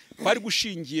 yego kwari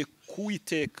gushingiye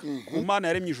kuwiteka, ku Mana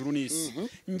yaremye ijuru n'isi.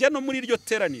 Njya no muri iryo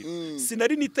teraniro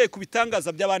sinari nitaye ku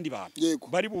bitangaza by'abandi bantu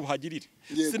bari buhagirire,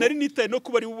 sinari nitaye no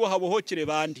kuba ari buhabohokere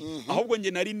bandi, ahubwo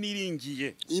nge nari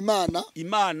niringiye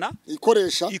Imana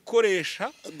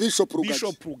ikoresha Bishop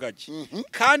Rugagi,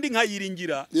 kandi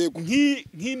nkayiringira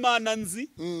nk'Imana nzi,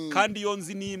 kandi iyo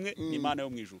nzi nimwe ni Imana yo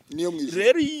mu ijuru.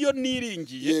 Rero iyo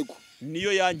niringiye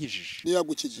niyo yankijije,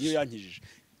 niyo yankijije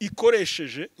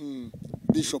ikoresheje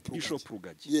Bishop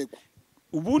Rugagi. Yego.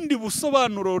 Ubundi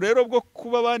busobanuro rero bwo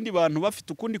kuba abandi bantu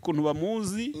bafite ukundi kuntu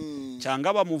bamuzi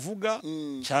cyangwa bamuvuga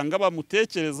cyangwa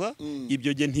bamutekereza,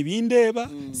 ibyo nge ntibindeba,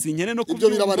 sinkene no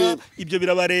kubyumva, ibyo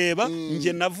birabareba.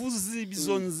 Nge navuze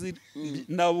ibizo nzi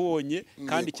nabonye,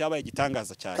 kandi cyabaye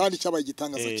igitangaza cyane, cyawe.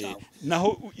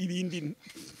 Naho ibindi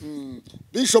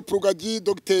Bishop Rugagi,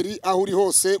 dogiteri, aho uri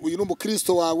hose, uyu ni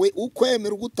umukristo wawe,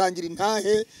 ukwemera ugutangira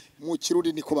intahe mu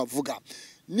Kirundi niko bavuga.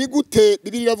 Ni gute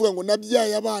Bibiliya iravuga ngo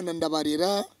nabyaye abana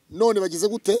ndabarera, none bagize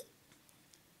gute?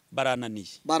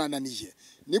 Barananiye.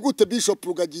 Ni gute Bishop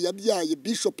Rugagi yabyaye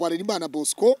Bishop Harerimana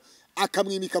Bosco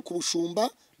akamwimika ku bushumba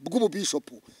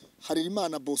bw'ububishopu?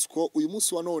 Harerimana Bosco uyu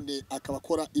munsi wa none akaba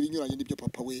akora ibinyuranye n'ibyo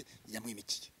papa we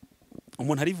yamwimikiye.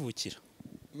 Umuntu arivukira.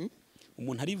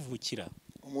 Umuntu arivukira.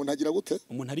 Umuntu agira gute?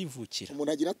 Umuntu arivukira.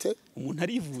 Umuntu agira ate? Umuntu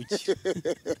arivukira.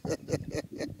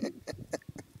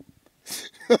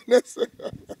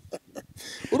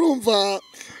 Urumva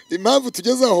impamvu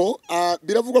tugezaho,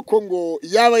 biravugwa ko ngo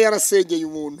yaba yarasengeye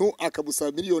umuntu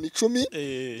akamusaba miliyoni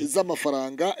 10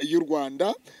 z'amafaranga y'u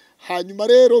Rwanda, hanyuma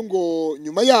rero ngo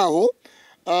nyuma yaho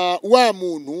wa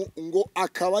muntu ngo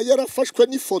akaba yarafashwe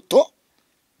n'ifoto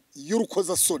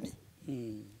y'urukozasoni.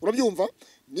 Urabyumva?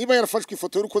 Niba yarafashwe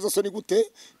ifoto y'urukozasoni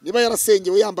gute? Niba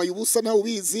yarasengewe yambaye ubusa ntawe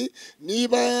ubizi,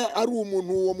 niba ari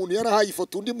umuntu, uwo muntu yarahaye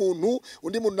ifoto undi muntu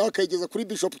nawe akayigeza kuri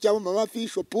Bishop cyangwa mama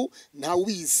Bishop, ntawe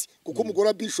ubizi, kuko umugore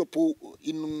wa Bishop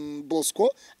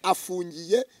Bosco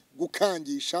afungiye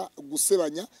gukangisha,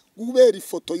 gusebanya, kubera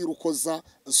ifoto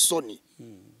y'urukozasoni.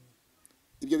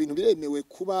 Ibyo bintu biremewe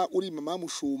kuba uri mama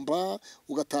mushumba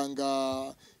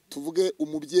ugatanga, tuvuge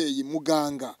umubyeyi,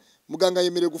 muganga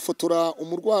yemerewe gufotora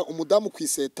umudamu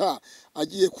kwiseta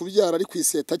agiye kubyara ari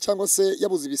kwiseta, cyangwa se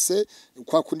yabuze ibise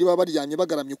kwa kundi baba baryanye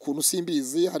bagaramye ukuntu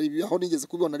simbizi, hari aho nigeze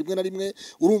kubibona rimwe na rimwe.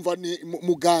 Urumva ni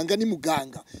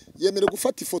muganga yemerewe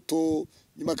gufata ifoto,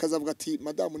 nyuma akazavuga ati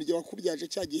madamu nige wakubyaje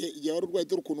cya gihe igihe wari urwaye,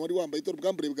 dore ukuntu wari wambaye, dore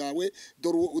ubwambure bwawe,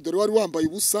 dore wari wambaye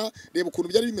ubusa, reba ukuntu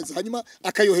byari bimeze, hanyuma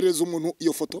akayohereza umuntu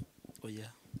iyo foto.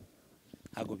 Oya,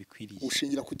 ntago bikwiriye.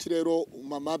 Ushingira ku kirero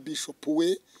mama Bishop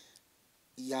we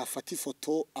yafata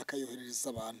ifoto akayohereza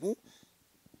abantu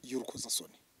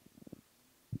y'urukozasoni.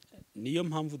 Niyo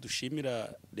mpamvu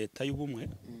dushimira leta y'ubumwe,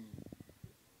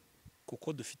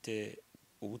 kuko dufite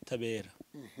ubutabera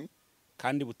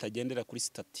kandi butagendera kuri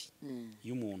stati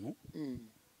y'umuntu,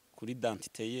 kuri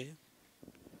identité ye,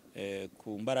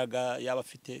 ku mbaraga yaba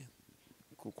afite,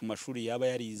 ku mashuri yaba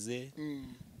yarize,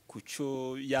 ku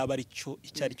cyo yaba ari cyo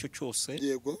icyo ari cyo cyose.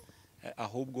 Yego.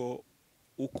 Ahubwo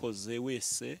ukoze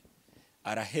wese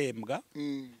arahembwa,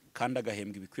 kandi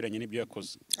agahembwa ibikwiranye n'ibyo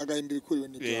yakoze. Agahembwa ibikwiriye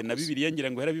n'ibyo yakoze. Na Bibiliya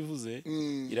ngira ngo yarabivuze,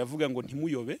 iravuga ngo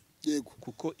ntimuyobe,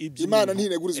 kuko ibyo Imana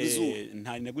ntinegurizwa izuru.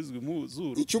 Nta negurizwa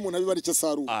izuru. Icyo umuntu abiba ari cyo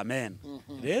asarura. Amen.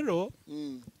 Rero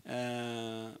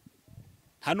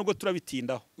nta nubwo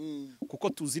turabitindaho, kuko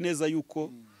tuzi neza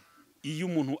yuko iyo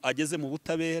umuntu ageze mu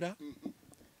butabera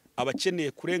aba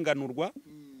akeneye kurenganurwa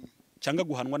cyangwa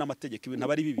guhanwa n'amategeko. Ibintu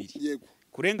aba ari bibiri: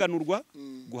 kurenganurwa,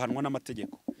 guhanwa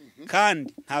n'amategeko.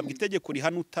 Kandi ntabwo itegeko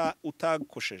rihana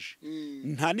utakosheje,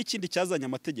 nta n'ikindi cyazanye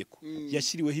amategeko,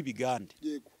 yashyiriweho ibigande.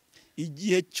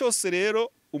 Igihe cyose rero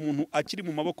umuntu akiri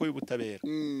mu maboko y'ubutabera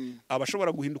aba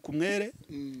ashobora guhinduka umwere,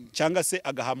 cyangwa se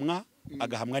agahamwa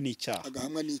n'icyaha.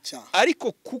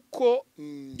 Ariko kuko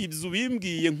ibyo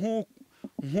bimbwiye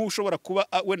nk'ushobora kuba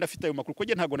wenda afite ayo makuru, ko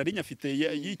nge ntago nari nyafite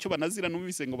y'icyo banazira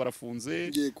numvise ngo barafunze,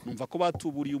 numva ko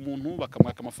batuburiye umuntu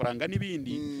bakamwaka amafaranga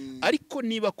n'ibindi, ariko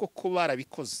niba koko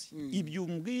barabikoze ibyo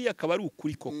umbwiye akaba ari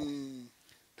ukuri koko,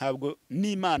 ntabwo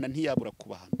n'Imana ntiyabura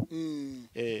kubahana.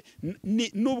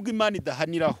 Nubwo Imana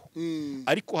idahaniraho,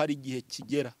 ariko hari igihe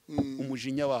kigera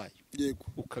umujinya wayo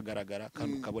ukagaragara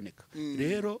kandi ukaboneka.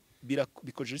 Rero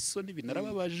bikoje isoni,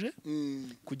 binarababaje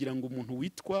kugira ngo umuntu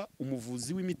witwa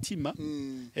umuvuzi w'imitima,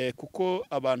 kuko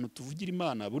abantu tuvugira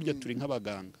Imana burya turi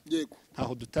nk'abaganga,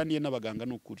 ntaho dutaniye n'abaganga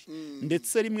n'ukuri,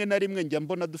 ndetse rimwe na rimwe njya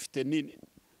mbona dufite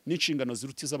n'inshingano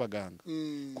ziruta iz'abaganga,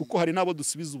 kuko hari n'abo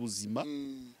dusubiza ubuzima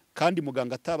kandi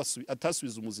muganga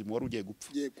atasubiza umuzima wari ugiye gupfa,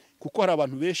 kuko hari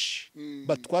abantu benshi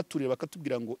batwaturira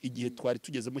bakatubwira ngo igihe twari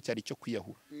tugezemo cyari cyo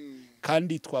kwiyahura,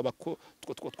 kandi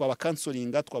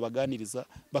twabakansoringa, twabaganiriza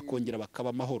bakongera bakaba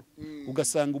amahoro.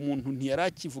 Ugasanga umuntu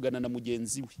ntiyarakivugana na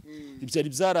mugenzi we, ibyari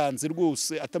byaranze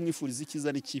rwose, atamwifuriza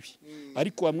icyiza n'ikibi,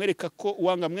 ariko wamwereka ko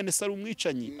uwanga mwene se ari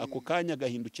umwicanyi, ako kanya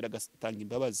agahindukira agatanga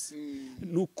imbabazi.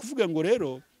 Ni ukuvuga ngo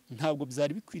rero ntabwo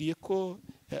byari bikwiriye ko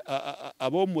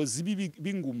abomozi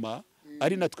b'inguma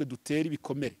ari natwe dutera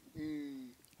ibikomere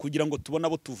kugira ngo tubone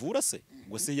abo tuvura. Se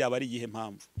ngo se yaba ari iyihe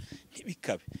mpamvu?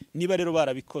 Ntibikabe. Niba rero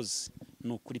barabikoze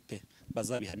ni ukuri pe,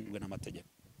 bazabihanirwe n'amategeko,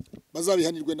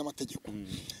 bazabihanirwe n'amategeko.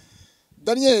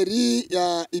 Danieli,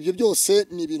 ibyo byose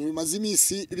ni ibintu bimaze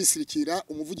iminsi bisirikira.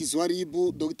 Umuvugizi wa RIB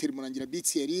Dr. Murangira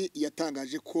Bitseri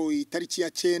yatangaje ko itariki ya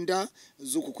 9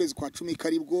 z'uku kwezi kwa 10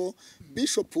 karibwo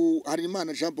Bishop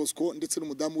Harimana Jean Bosco ndetse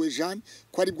n'umudamu we Jean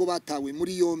ko aribwo batawe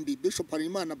muri yombi. Bishop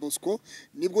Harimana Bosco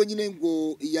nibwo nyine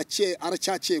ngo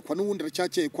aracyakekwa, n'ubundi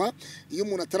aracyakekwa iyo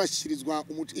umuntu atarashyikirizwa,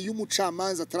 iyo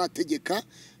umucamanza atarategeka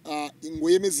ngo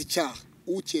yemeze icyaha,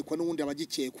 ukekwa n'ubundi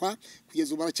abagikekwa.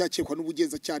 Kugeza ubu baracyakekwa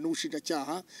n'ubugenzacyaha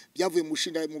n'ubushinjacyaha, byavuye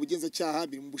mu bugenzacyaha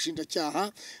biri mu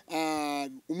bushinjacyaha.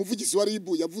 Umuvugizi wa RIB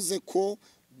yavuze ko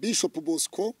Bishop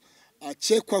Bosco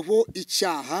akekwaho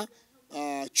icyaha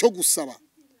cyo gusaba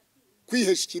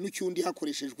kwihesha ikintu cy'undi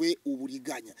hakoreshejwe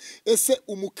uburiganya. Ese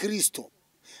umukristo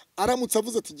aramutse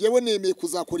avuze ati ngewe nemeye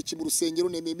kuzakora iki mu rusengero,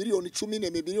 nemeye miliyoni 10,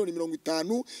 nemeye miliyoni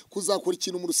 50 kuzakora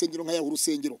ikintu mu rusengero nkayaha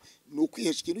urusengero, ni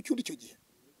ukwihesha ikintu cy'undi icyo gihe?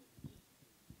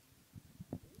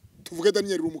 Tuvuge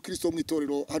Daniel umukristo wo mu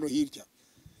itorero hano hirya,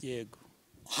 yego,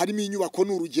 harimo inyubako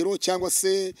n'urugero, cyangwa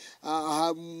se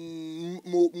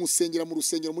musengera mu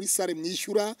rusengero muri sale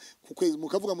mwishyura ku kwezi,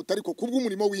 mukavuga mutari ko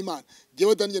kubw'umurimo w'Imana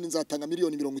ngewe Daniel nzatanga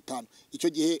miliyoni 50, icyo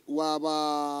gihe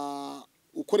waba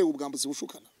ukorewe ubwambuzi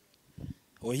bushukana?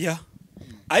 Oya.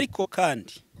 Ariko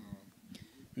kandi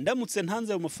ndamutse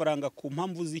ntanze amafaranga ku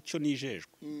mpamvu z'icyo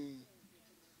nijejwe,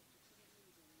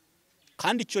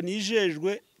 kandi icyo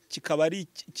nijejwe kikaba ari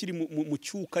kiri mu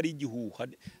cyuka ari igihuha,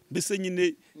 mbese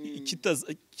nyine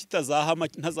kitazahama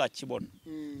ntazakibona,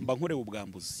 mba nkorewe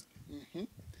ubwambuzi.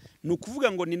 Ni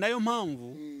ukuvuga ngo ni nayo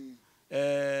mpamvu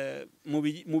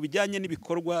mu bijyanye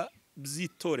n'ibikorwa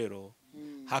by'itorero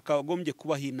hakagombye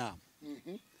kubaho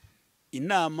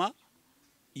inama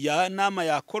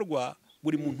yakorwa,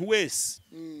 buri muntu wese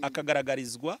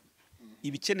akagaragarizwa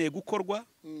ibikeneye gukorwa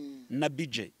na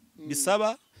budget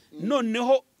bisaba,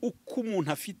 noneho uko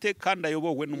umuntu afite kandi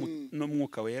ayobowe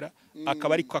n'umwuka wera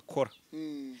akaba ariko akora.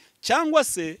 Cyangwa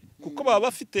se kuko baba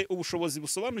bafite ubushobozi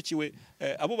busobanukiwe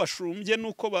abo bashumbye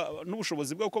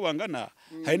n'ubushobozi bw'uko bangana,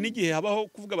 hari n'igihe habaho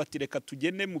kuvuga bati reka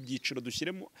tugene mu byiciro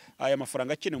dushyiremo aya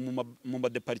mafaranga akenewe mu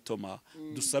madepartoma,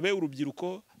 dusabe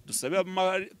urubyiruko, dusabe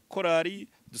amakorari,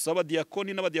 dusabe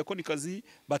abadiyakoni n'abadiyakonikazi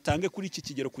batange kuri iki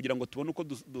kigero kugira ngo tubone uko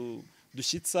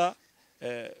dushyitsa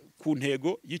ku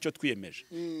ntego y'icyo twiyemeje.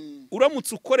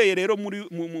 Uramutse ukoreye rero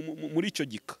muri icyo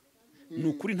gika, ni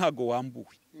ukuri ntago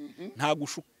wambuwe, ntago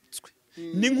ushutswe.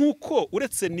 Ni nk'uko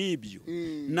uretse n'ibyo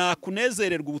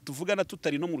nakunezererwa ubu tuvugana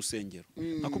tutari no mu rusengero,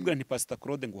 nakubwira nti Pastor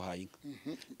Claude nguhaye inka,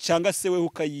 cyangwa se wewe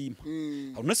ukayimpa,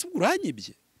 none se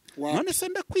uranyibye, none se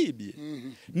ndakwibye.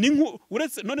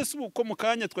 Uretse none se uko mu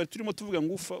kanya twari turimo tuvuga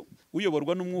ngo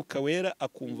uyoborwa n'umwuka wera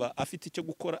akumva afite icyo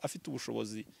gukora, afite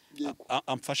ubushobozi,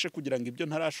 amfashe kugira ngo ibyo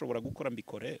ntarashobora gukora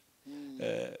mbikore,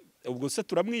 ubwo se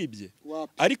turamwibye.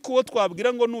 Ariko uwo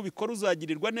twabwira ngo nubikora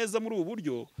uzagirirwa neza muri ubu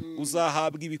buryo,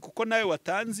 uzahabwa ibi kuko nawe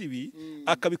watanze ibi,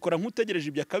 akabikora nk'utegereje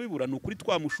ibyo akabibura, ni ukuri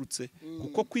twamushutse,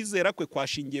 kuko kwizera kwe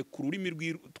kwashingiye ku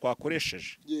rurimi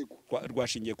twakoresheje,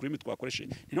 rwashingiye ku rurimi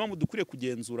twakoresheje. Ni mpamvu dukwiriye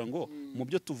kugenzura ngo mu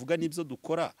byo tuvuga n'ibyo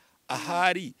dukora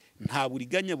ahari nta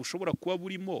buriganya bushobora kuba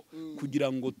burimo,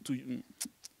 kugira ngo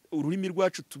ururimi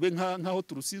rwacu tube nkaho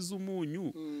turusize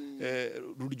umunyu,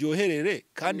 ruryoherere,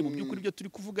 kandi mu by'ukuri ibyo turi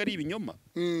kuvuga ari ibinyoma.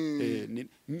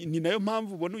 Ni nayo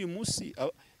mpamvu ubona uyu munsi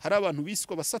hari abantu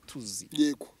biswa basatuzi.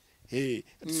 Yego.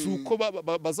 si uko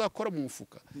bazakora mu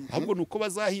mufuka ahubwo nuko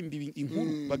bazahimba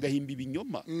inkuru bagahimba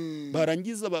ibinyoma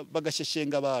barangiza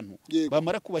bagasheshenga abantu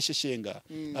bamara kubasheshenga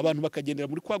abantu bakagendera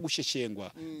muri kwa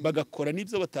gusheshengwa bagakora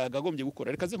n'ibyo batagagombye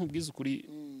gukora reka ze nkubwize ukuri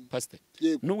pastor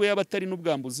nubwo yaba atari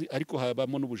n'ubwambuzi ariko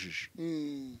habamo n'ubujiji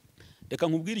reka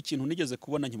nkubwire ikintu nigeze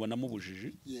kubona nkibonamo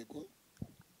ubujiji yego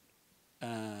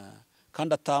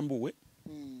kandi atambuwe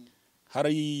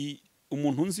hari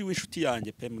umuntu nzi w'inshuti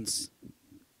yanjye pemensi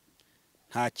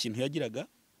nta kintu yagiraga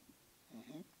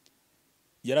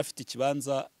yari afite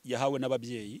ikibanza yahawe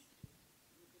n'ababyeyi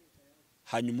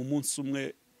hanyuma umunsi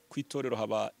umwe ku itorero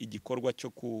haba igikorwa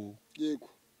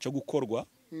cyo gukorwa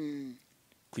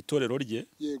ku itorero rye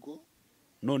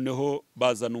noneho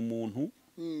bazana umuntu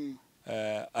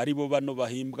aribo bano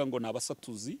bahimbwa ngo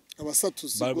nabasatuzi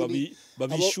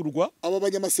babishyurwa aba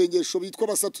banyamasengesho bitwa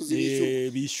abasatuzi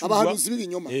bishyurwa abahanuzi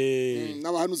b'ibinyoma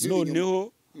n'abahanuzi b'ibinyoma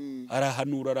noneho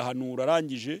arahanura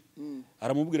arangije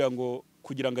aramubwira ngo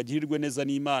kugira ngo agirirwe neza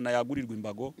n'Imana yagurirwa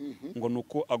imbago ngo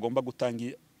nuko agomba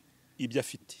gutanga ibyo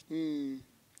afite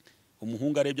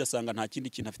umuhungu arebye asanga nta kindi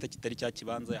kintu afite kitari cya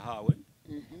kibanza yahawe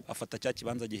afata cya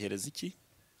kibanza gihereza iki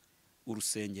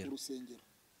urusengero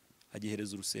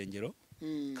agihereza urusengero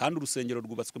kandi urusengero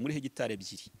rwubatswe muri hegitari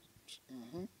 2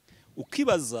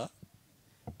 ukibaza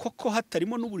koko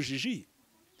hatarimo n'ubujiji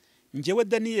njyewe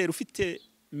Daniel ufite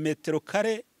metero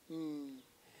kare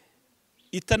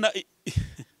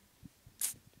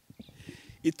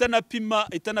itanapima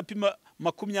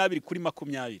 20 kuri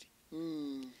 20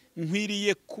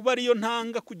 nkwiriye kuba ariyo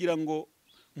ntanga kugira ngo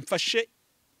mfashe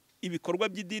ibikorwa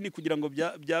by'idini kugira ngo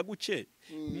byaguke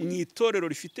mu itorero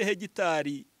rifite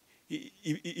hegitari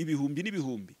ibihumbi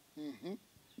n'ibihumbi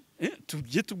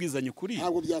tujye tubwizanye ukuri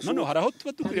none hari aho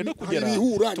tuba dukwiriye no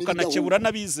kugera tukanakebura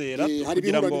n'abizera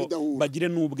kugira ngo bagire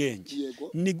n'ubwenge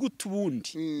ni gute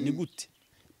ubundi ni gute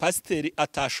pasiteri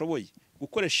atashoboye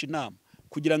gukoresha inama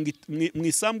kugira ngo mu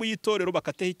isambu y'itorero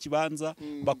bakateho ikibanza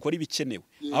bakora ibikenewe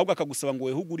ahubwo akagusaba ngo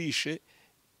wehugurishe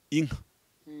inka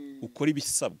ukora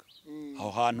ibisabwa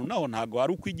aho hantu naho ntago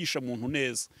hari ukwigisha umuntu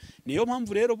neza niyo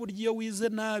mpamvu rero burya iyo wize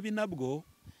nabi nabwo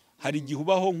hari igihe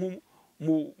ubaho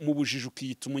mu bujiji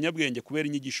ukiyita umunyabwenge kubera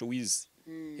inyigisho wize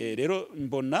rero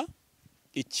mbona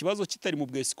ikibazo kitari mu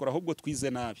bwesikora ahubwo twize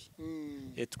nabi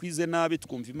twize nabi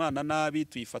twumva Imana nabi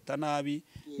tuyifata nabi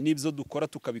n'ibyo dukora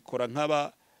tukabikora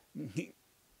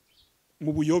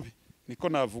mu buyobe niko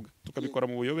navuga tukabikora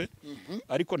mu buyobe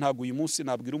ariko ntago uyu munsi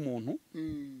nabwira umuntu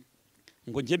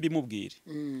ngo njye mbimubwire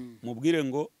mubwire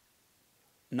ngo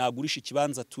nagurisha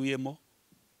ikibanza atuyemo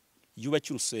yubake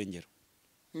urusengero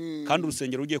kandi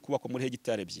urusengero rugiye kubakwa muri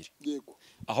hegitari 2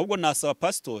 ahubwo nasaba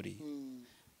pastori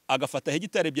agafata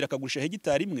hegitari 2 akagurisha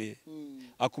hegitari 1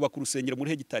 akubaka urusengero muri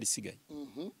hegitari isigaye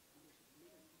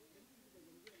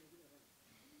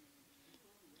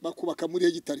bakubaka muri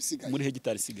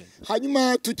hegitari isigaye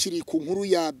hanyuma tukiri ku nkuru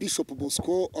ya Bishop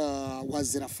Bosco wa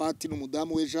Zeraphat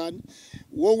n'umudamu we Jeanne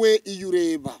wowe iyo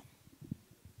ureba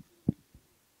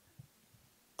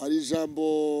ari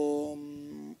jambo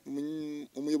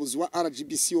umuyobozi wa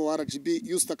RGBC wa RGB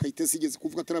Yusta Kayitesi igeze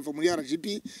kuvuga atarava muri RGB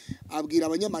abwira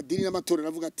abanyamadini n'amatorero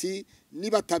avuga ati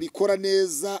niba tabikora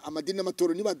neza amadini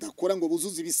n'amatorero niba dakora ngo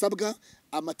buzuze ibisabwa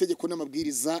amategeko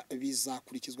n'amabwiriza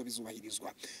bizakurikizwa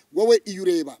bizubahirizwa wowe iyo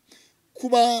ureba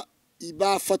kuba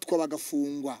bafatwa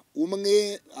bagafungwa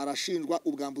umwe arashinjwa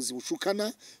ubwambuzi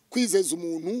bushukana kwizeza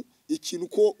umuntu ikintu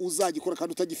ko uzagikora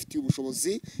kandi utagifitiye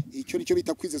ubushobozi icyo nicyo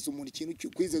bita kwizeza umuntu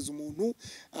ikintu kwizeza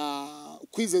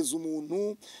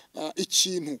umuntu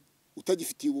ikintu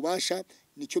utagifitiye ububasha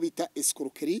nicyo bita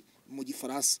escroquerie mu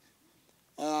gifaransa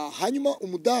hanyuma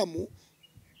umudamu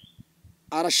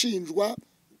arashinjwa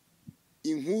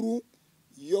inkuru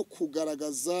yo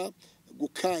kugaragaza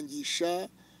gukangisha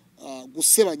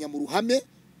gusebanya mu ruhame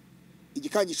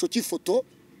igikangisho cy'ifoto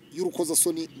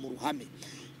y'urukozasoni mu ruhame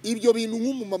ibyo bintu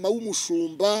nk'umumama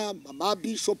w'umushumba mama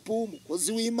Bishop umukozi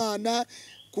w'Imana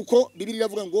kuko Bibiliya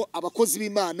iravuga ngo abakozi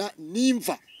b'Imana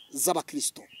nimva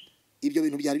z'abakristo ibyo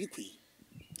bintu byari bikwiye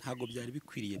ntago byari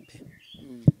bikwiriye pe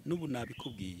n'ubu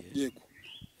nabikubwiye yego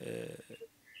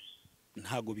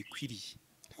ntago bikwiriye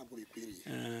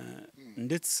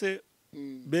ndetse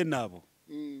benabo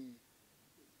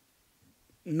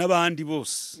n'abandi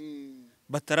bose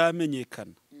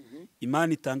bataramenyekana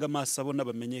Imana itanga amaso abona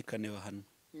bamenyekane bahanwa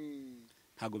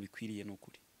ntago bikwiriye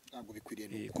n'ukuri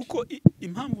kuko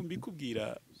impamvu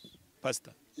mbikubwira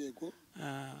pastor yego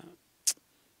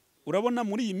urabona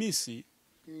muri iyi minsi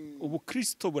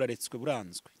ubukristo buraretswe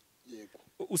buranzwe yego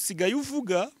usigaye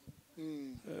uvuga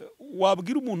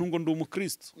wabwira umuntu ngo ndi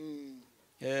umukristo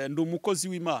ndi umukozi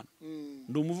w'Imana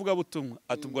ndi umuvuga butumwa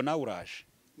atubwo nawe uraje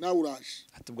nawe uraje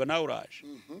atubwo nawe uraje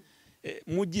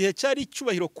mu gihe cyari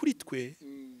icyubahiro kuri twe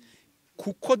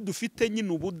kuko dufite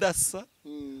nyine ubudasa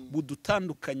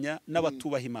budutandukanya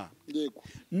n'abatubaha Imana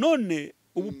none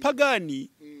ubupagani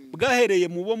bwahereye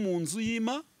mu bo mu nzu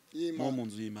y'Imana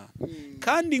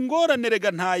kandi ingorane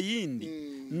rega nta yindi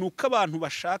nuko abantu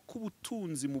bashaka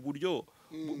ubutunzi mu buryo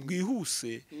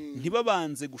bwihuse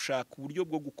ntibabanze gushaka uburyo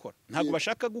bwo gukora ntabwo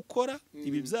bashaka gukora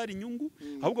ibibyara inyungu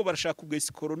ahubwo barashaka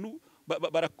ubwesikoro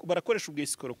barakoresha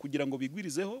ubwesikoro kugira ngo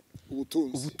bigwirizeho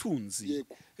ubutunzi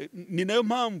ni nayo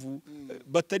mpamvu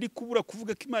batari kubura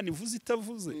kuvuga ko Imana ivuze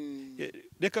itavuze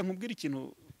reka nkubwire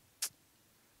ikintu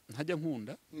ntajya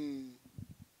nkunda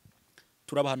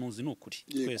turabahanuzi n'ukuri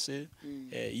twese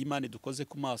Imana dukoze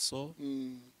ku maso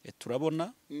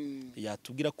turabona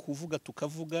yatubwira kuvuga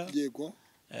tukavuga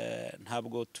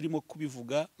ntabwo turimo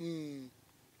kubivuga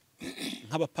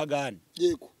nk'abapagani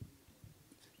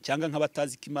cyangwa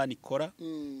nk'abatazi ko Imana ikora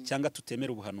cyangwa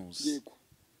tutemera ubuhanuzi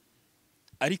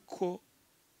ariko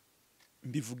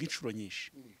mbivuga inshuro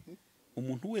nyinshi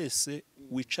umuntu wese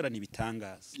wicarana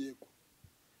ibitangaza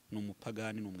ni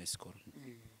umupagani n'umwesikoro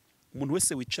umuntu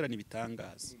wese wicarana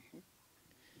ibitangaza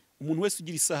umuntu wese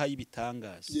ugira isaha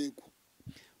y'ibitangaza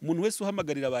umuntu wese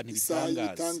uhamagarira abantu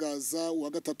ibitangaza uwa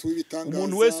gatatu w'ibitangaza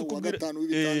umuntu wese uwa gatanu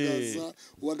w'ibitangaza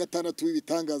uwa gatandatu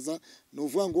w'ibitangaza ni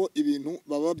uvuga ngo ibintu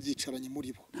baba babyicaranye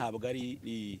muri bo ntabwo ari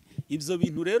ibyo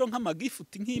bintu rero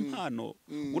nk'amagifuti nk'impano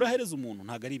urahereza umuntu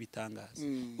ntabwo ari ibitangaza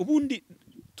ubundi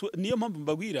niyo mpamvu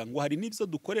mbabwira ngo hari n'ibyo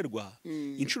dukorerwa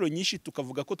inshuro nyinshi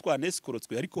tukavuga ko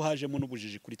twanesikorotswe ariko hajemo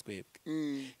n'ubujiji kuri twebwe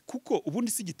kuko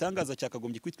ubundi si igitangaza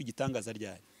cyakagombye kwitwa igitangaza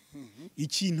ryari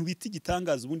ikintu bita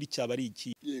igitangaza ubundi cyaba ari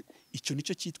iki icyo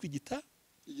nicyo cyitwa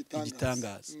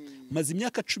igitangaza maze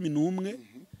imyaka 11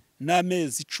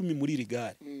 n'amezi 10 muri iri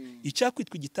gare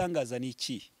icyakwitwa igitangaza ni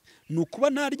iki nukuba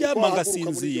naryama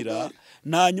ngasinzira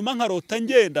nanyuma nkarota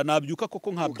ngenda nabyuka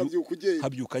koko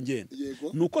nkabyuka ngenda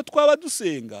nuko twaba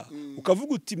dusenga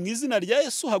ukavuga uti mu izina rya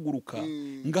Yesu haguruka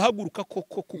ngahaguruka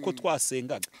koko kuko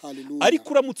twasengaga ariko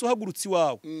uramutse uhagurutse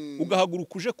iwawe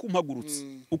ugahaguruka uje kumpagurutsa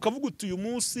ukavuga uti uyu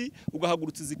munsi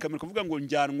ugahagurutsa izikamera ukavuga ngo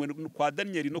njyanwe kwa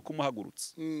Daniel no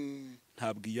kumuhagurutsa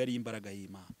ntabwo iyo ari imbaraga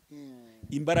y'Imana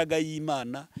imbaraga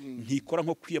y'Imana ntikora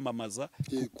nko kwiyamamaza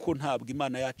kuko ntabwo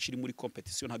Imana yacu iri muri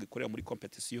competition ntabwo ikorera muri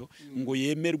competition ngo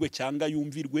yemerwe cyangwa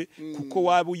yumvirwe kuko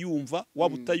waba uyumva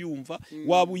waba utayumva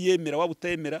waba uyemera waba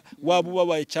utayemera waba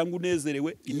ubabaye cyangwa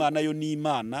unezerewe Imana yo ni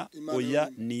Imana oya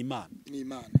ni Imana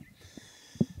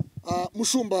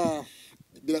mushumba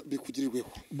bikugirirweho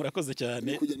murakoze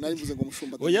cyane nari mvuze ngo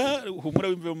mushumba oya humura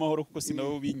wimve mu mahoro kuko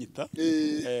sinawo binyita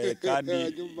kandi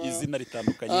izina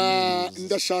ritandukanye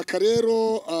ndashaka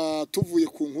rero tuvuye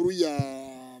ku nkuru ya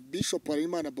Bishop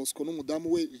Harerimana Bosco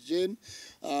n'umudamu we Jeanne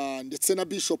ndetse na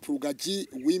Bishop Rugagi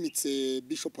wimitse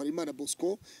Bishop Harerimana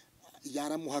Bosco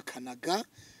yaramuhakanaga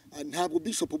ntabwo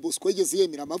Bishop Bosco yigeze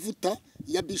yemera amavuta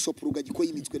ya Bishop Rugagi ko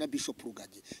yimitswe na Bishop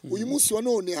Rugagi uyu munsi wa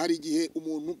none hari igihe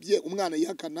umwana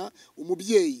yihakana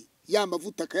umubyeyi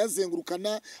yamavuta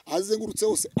akayazengurukana azengurutse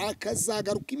hose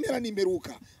akazagaruka impera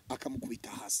n'imperuka akamukubita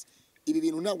hasi ibi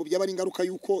bintu ntabwo byaba ari ingaruka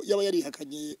yuko yaba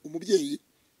yarihakanye umubyeyi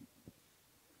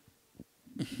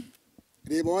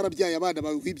reba warabyaye abana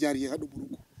bawe wibyariye hano mu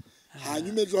rugo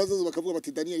hanyuma ejo hazaza bakavuga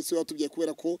bati Daniel so yatubwiye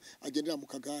kubera ko agendera mu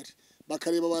kagare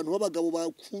bakareba abantu b'abagabo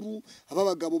bakuru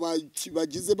abagabo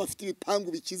bagize bafite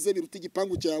ibipangu bikize biruta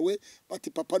igipangu cyawe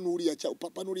bati papa nuriya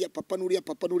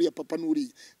papa nuriya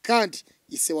kandi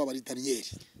ise waba ari Daniel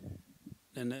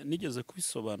nigeze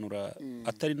kubisobanura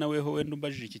atari naweho wenda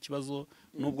umbajije iki kibazo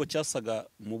nubwo cyasaga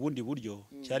mu bundi buryo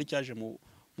cyari cyaje mu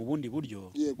bundi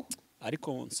buryo yego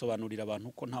ariko nsobanurira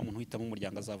abantu ko nta muntu uhitamo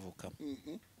umuryango azavukamo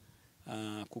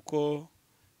kuko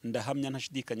ndahamya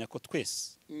ntashidikanya ko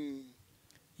twese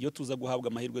iyo tuza guhabwa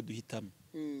amahirwe duhitamo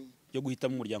yo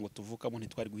guhitamo umuryango tuvukamo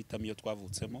ntitwari guhitamo iyo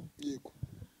twavutsemo yego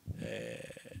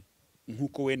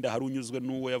nkuko wenda hari unyuzwe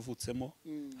n'uwo yavutsemo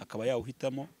akaba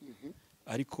yawuhitamo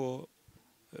ariko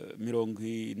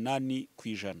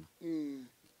 80%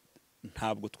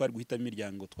 ntabwo twari guhitamo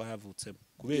imiryango twahavutsemo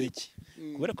kubera iki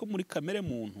kubera ko muri kamere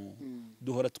muntu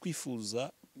duhora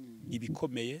twifuza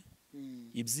ibikomeye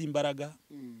iby'imbaraga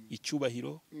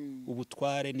icyubahiro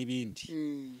ubutware n'ibindi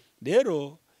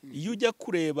rero iyo ujya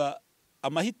kureba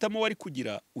amahitamo wari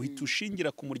kugira uhita ushingira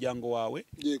ku muryango wawe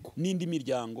n'indi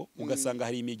miryango ugasanga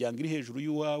hari imiryango iri hejuru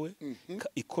y'uwawe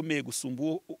ikomeye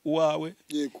gusumba uwawe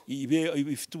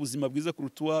ifite ubuzima bwiza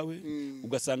kuruta uwawe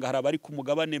ugasanga hari abari ku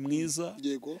mugabane mwiza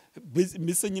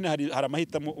mbese nyine hari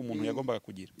amahitamo umuntu yagombaga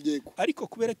kugira ariko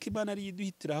kubera ko Imana ari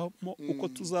iduhitiramo uko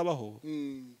tuzabaho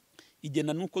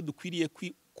igena nuko dukwiriye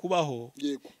kubaho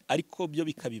ariko byo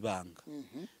bikabibanga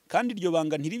kandi iryo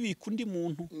banga ntiribika undi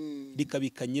muntu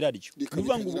rikabika nyiraryo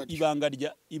kuvuga ngo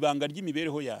ibanga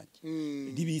ry'imibereho yanjye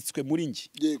ribitswe muri njye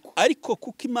ariko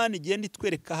kuko Imana igenda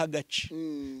itwerekaho agace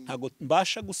ntago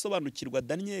mbasha gusobanukirwa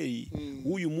Daniyeli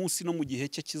w'uyu munsi no mu gihe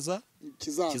cye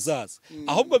kizaza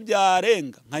ahubwo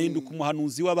byarenga nkahinduka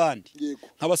umuhanuzi w'abandi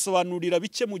nkabasobanurira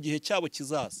bike mu gihe cyabo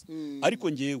kizaza ariko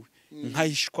ngewe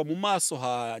nkahishwa mu maso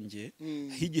hanjye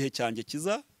h'igihe cyanjye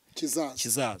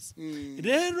kizaza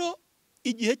rero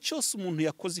igihe cyose umuntu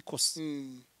yakoze ikosa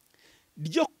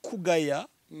ryo kugaya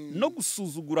no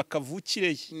gusuzugura kavukire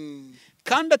ye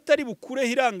kandi atari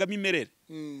bukureho irangamimerere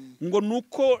ngo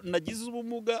nuko nagize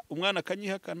ubumuga umwana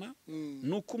akanyihakana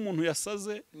nuko umuntu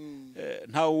yasaze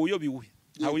ntawe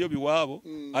uyobi wabo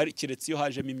ari kiretse iyo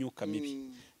hajemo imyuka mibi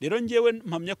rero ngewe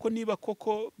mpamya ko niba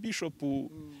koko Bishop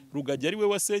Rugagi ari we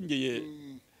wasengeye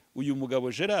uyu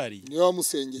mugabo Gerard niwe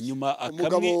wamusengeye nyuma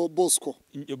umugabo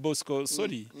Bosco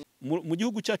sorry mu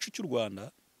gihugu cyacu cy'u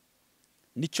Rwanda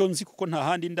nicyo nzi kuko nta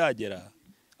handi ndagera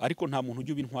ariko nta muntu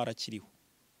ujya ubintwara akiriho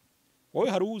wowe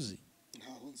hari uzi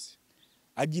ntaho nzi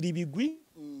agira ibigwi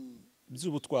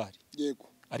by'ubutwari yego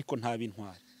ariko nta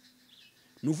bintwari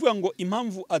nuvuga ngo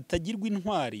impamvu atagirwa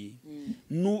intwari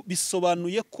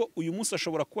bisobanuye ko uyu munsi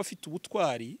ashobora kuba afite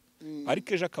ubutwari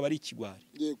ariko ejo akaba ari ikigwari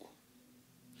yego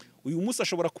uyu munsi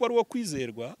ashobora kuba ari uwo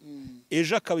kwizerwa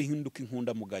ejo akabihinduka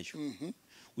inkundamugayo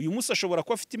uyu munsi ashobora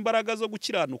kuba afite imbaraga zo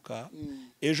gukiranuka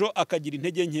ejo akagira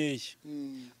intege nkeya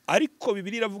ariko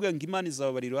Bibiliya iravuga ngo Imana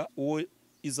izababarira uwo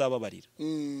izababarira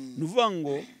nuvuga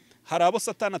ngo hari abo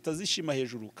Satani atazishima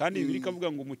hejuru kandi Bibiliya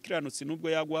ikavuga ngo umukiranutsi nubwo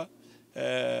yagwa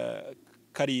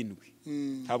karindwi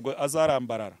ntabwo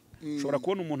azarambarara ushobora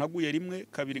kubona umuntu aguye rimwe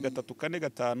kabiri gatatu kane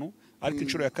gatanu ariko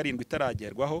inshuro ya karindwi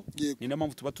itaragerwaho ni na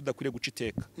mpamvu tuba tudakwiriye guca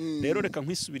iteka rero reka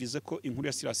nkwisubirize ko inkuru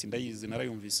ya Silas ndayizi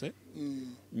narayumvise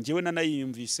njyewe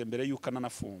nanayumvise mbere yuko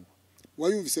ananafungwa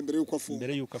wayumvise mbere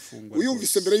yuko afungwa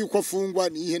uyumvise mbere yuko afungwa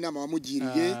ni ihe nama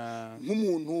wamugiriye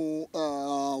nk'umuntu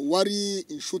wari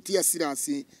inshuti ya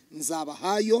Silas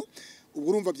Nzabahayo ubwo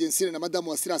urumva byensire na madamu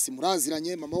wa Silas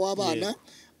muraziranye mama w'abana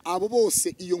abo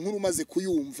bose iyo nkuru maze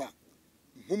kuyumva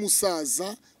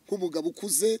nk'umusaza nk'umugabo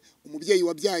ukuze umubyeyi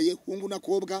wabyaye hungu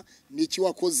nakobwa niki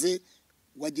wakoze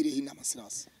wagiriye inama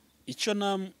Silas icyo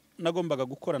nagombaga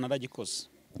gukora naragikoze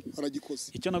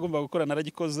icyo nagombaga gukora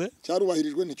naragikoze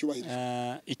cyarubahirijwe nticyubahirije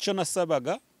icyo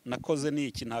nasabaga nakoze ni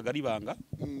iki ntago ari banga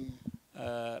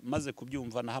maze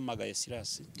kubyumva nahamagaye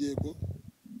Silas yego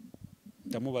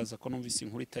ndamubaza ko numvise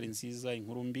inkuru itari nziza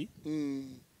inkuru mbi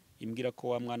imbwira ko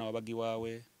wa mwana wabaga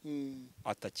iwawe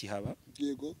atakihaba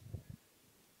yego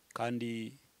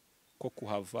kandi ko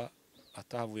kuhava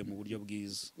atahavuye mu buryo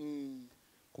bwiza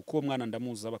kuko uwo mwana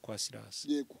ndamuzi aba kwa Silas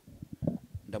yego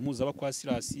ndamuzi aba kwa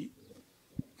Silas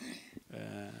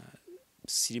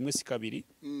si rimwe si kabiri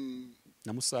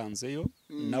namusanzeyo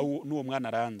n'uwo mwana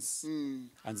aranzi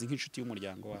anzi nk'inshuti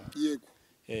y'umuryango wawe yego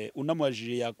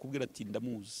unamubajije yakubwira ati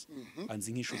ndamuzi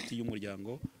anzi nk'inshuti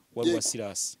y'umuryango wa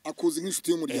Silas akuzi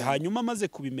nk'inshuti y'umuryango hanyuma amaze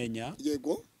kubimenya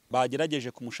yego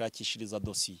bagerageje kumushakishiriza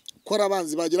dosiye ko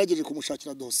arabanzi bagerageje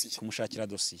kumushakira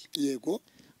dosiye yego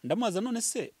ndamubaza none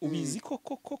se ubizi ko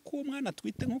umwana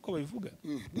atwite nk'uko babivuga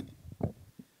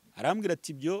arambwira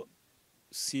ati ibyo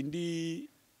sindi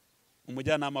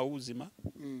umujyanama w'ubuzima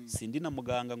sindi na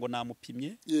muganga ngo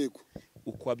namupimye yego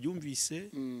uko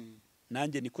wabyumvise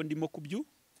nanjye niko ndimo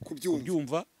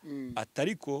kubyumva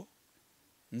atariko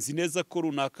nzi neza ko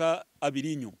runaka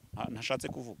abiri inyuma ntashatse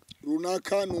kuvuga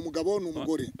runaka ni umugabo ni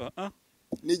umugore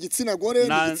ni igitsina gore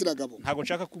ni igitsina gabo ntago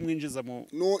nshaka kumwinjiza mu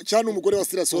cyane umugore wa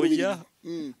Silas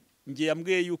ngiye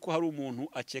yambwiye yuko hari umuntu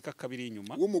akeka kabiri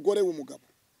inyuma w'umugore w'umugabo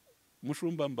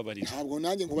mushumba mbabarira ntabwo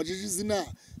nanjye nkubajije izina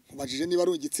nkubajije niba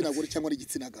ari igitsina gore cyangwa ari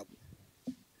igitsina gabo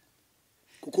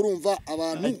kuko urumva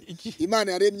abantu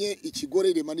Imana yaremye ikigore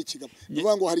irema n'ikigabo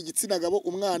bivuga ngo hari igitsina gabo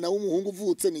umwana w'umuhungu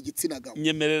uvutse ni igitsina gabo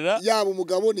nyemerera yaba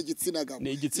umugabo ni igitsina gabo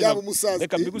yaba umusaza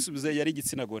reka mbigusubize yari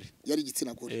igitsina gore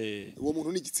uwo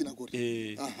muntu ni igitsina gore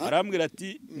arambwira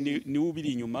ati ni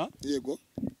ubiri inyuma yego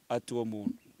ati uwo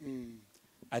muntu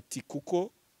ati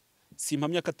kuko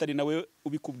simpamya ko atari nawe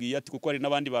ubikubwiye ati kuko hari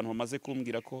n'abandi bantu bamaze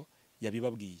kumbwira ko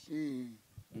yabibabwiye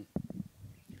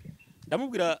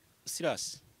ndamubwira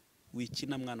Silas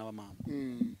wikina mwana wa mama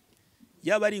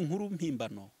yaba ari inkuru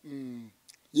mpimbano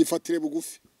yifatire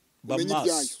bugufi umenye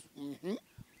ibyayo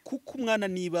kuko umwana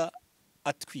niba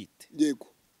atwite yego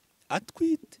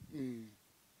atwite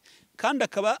kandi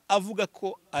akaba avuga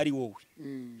ko ari wowe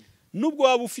nubwo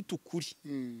waba ufite ukuri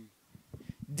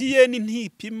DNA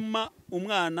ntipima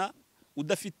umwana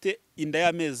udafite inda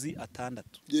y'amezi 6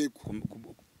 yego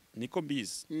niko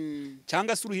mbizi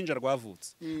cyangwa se uruhinja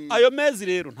rwavutse ayo mezi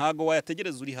rero ntago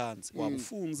wayategereza uri hanze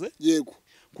wabufunze yego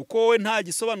kuko wowe nta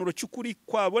gisobanuro cy'ukuri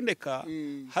kwaboneka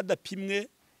hadapimwe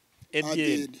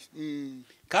ADN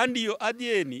kandi iyo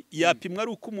ADN yapimwa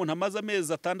ari uko umuntu amaze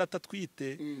amezi 6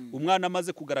 atwite umwana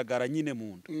amaze kugaragara nyine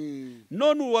mu nda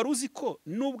none wari uzi ko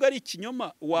nubwo ari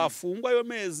ikinyoma wafungwa ayo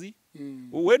mezi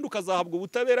wenda ukazahabwa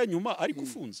ubutabera nyuma ariko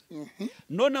ufunze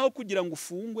noneho kugira ngo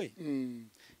ufungwe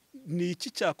ni iki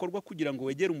cyakorwa kugira ngo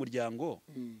wegere umuryango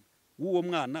w'uwo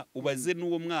mwana ubaze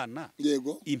n'uwo mwana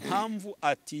yego impamvu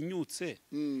atinyutse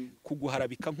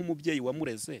kuguharabika nk'umubyeyi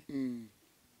wamureze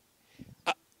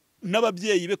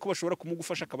n'ababyeyi be ko bashobora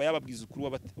kumugufasha akaba yababwiza ukuri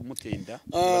wamuteye inda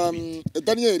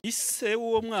Daniel ise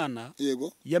w'uwo mwana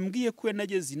yego yambwiye ko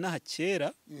yanageze inaha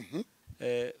kera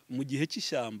mu gihe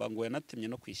cy'ishyamba ngo yanatemye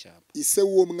no kwishyamba ise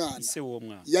w'uwo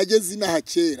mwana yageze inaha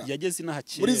kera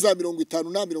muri za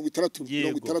 50 na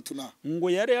 60 na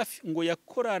ngo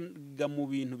yakoraga mu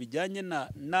bintu bijyanye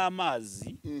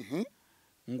n'amazi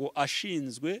ngo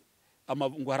ashinzwe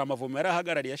ngo hari amavomo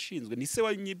yarahagarariye ashinzwe ni se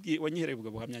wanyihereye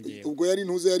ubwo buhamya ngewe ubwo yari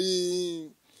ntuze yari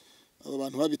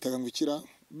abantu babitaga ngo ikira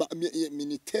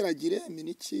miniteragire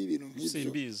miniki ibintu nk'ibyo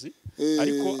simbizi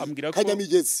ariko ambwira ko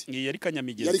yari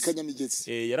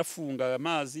kanyamigezi yarafunga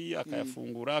amazi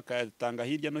akayafungura akayatanga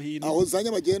hirya no hino aho za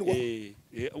Nyabagendwa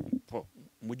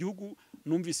mu gihugu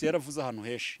numvise yaravuze ahantu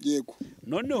heshi yego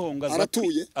noneho ngo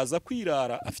aza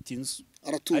kwirara afite inzu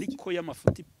ariko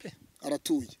y'amafuti pe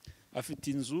afite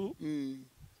inzu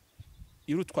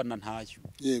irutwa na ntayo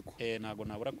yego ntago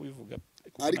nabura kubivuga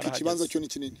ariko ikibanza cyo ni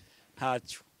kinini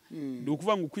ntacyo ni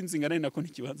ukuvuga ngo uko inzingana ni nako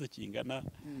n'ikibanza kingana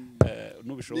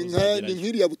n'ubushobozi ni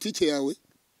nk'iriya butike yawe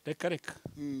reka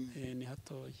ni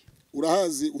hatoya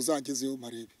urahazi uzangezeyo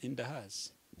marebe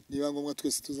ndahazi niba ngombwa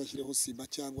twese tuzashyireho sima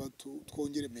cyangwa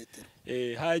twongere metero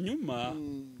hanyuma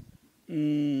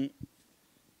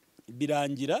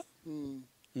birangira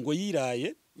ngo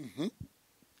yiraye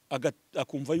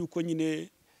akumva yuko nyine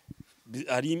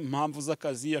ari impamvu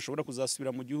z'akazi ashobora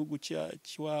kuzasubira mu gihugu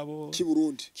cy'iwabo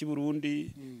cy'i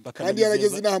Burundi kandi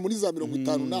yarageze inaha muri za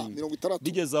 50 na 60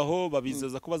 bigeze aho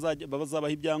babizeza ko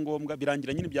bazabaha ibyangombwa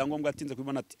birangira nyine ibyangombwa atinze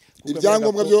kubibona ati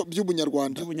ibyangombwa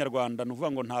by'ubunyarwanda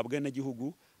nuvuga ngo nta bwene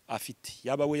gihugu afite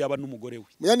yaba we yaba n'umugore we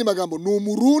mu yandi magambo ni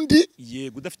umurundi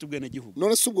yego udafite ubwene gihugu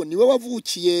none se ubwo niwe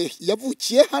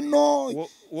yavukiye hano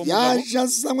yaje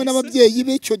azanywe n'ababyeyi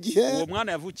be icyo gihe uwo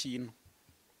mwana yavukiye ino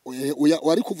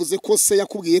wari kuvuze ko se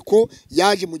yakubwiye ko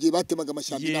yaje mu gihe batemaga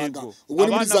amashyamba inanga ubwo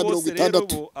ni muri za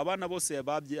 60 abana bose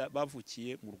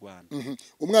bavukiye mu Rwanda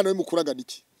umwana we mukuru agana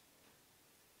iki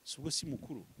subwo si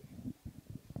mukuru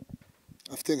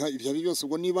afite nka ibyo byose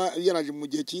ubwo niba yaraje mu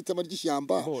gihe cyitama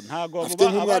ry'ishyamba afite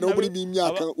nk'umwana wo muri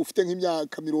imyaka ufite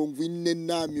nk'imyaka 40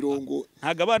 na 50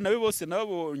 ntago abana be bose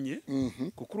nababonye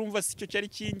kuko urumva si cyo cyari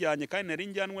kinjyanye kandi nari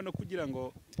njyanwe no kugira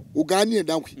ngo uganire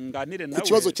nawe ku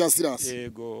kibazo cya Silas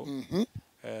yego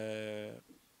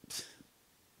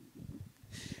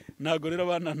ntago rero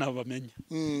abana ntabamenya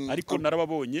ariko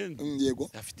narababonye yego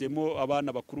afitemo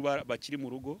abana bakuru bakiri mu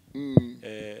rugo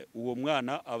uwo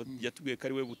mwana yatubwiye ko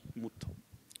ari we muto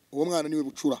uwo mwana niwe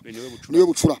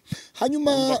bucura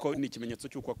hanyuma ni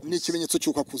ikimenyetso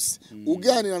cy'uko akuze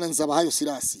uganira na Nzabahayo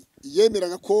Silas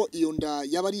yemeraga ko iyo nda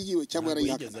yaba ari yiwe cyangwa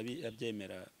yarayihakana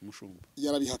yabyemera mushumba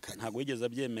yarabihakana ntago yigeze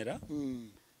abyemera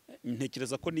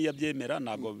ntekereza ko niyo abyemera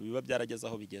ntago biba byarageze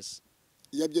aho bigeze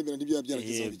yabyemera nibyo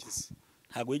byarageze aho bigeze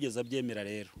ntago yigeze abyemera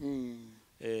rero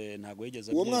ntago yigeze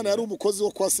uwo mwana yari umukozi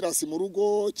wo kwa Silas mu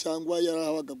rugo cyangwa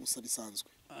yarahabaga gusa bisanzwe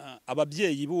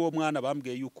ababyeyi b'uwo mwana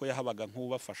bambwiye yuko yahabaga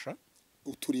nk'ubafasha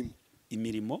uturimo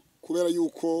imirimo kubera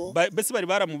yuko bese bari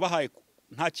baramubahaye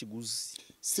nta kiguzi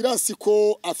Silas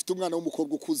ko afite umwana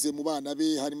w'umukobwa ukuze mu bana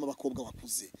be harimo abakobwa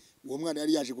bakuze uwo mwana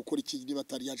yari yaje gukora iki niba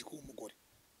atari yaje kuba umugore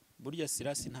burya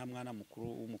Silas nta mwana mukuru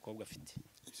w'umukobwa afite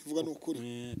bivuga n'ukuri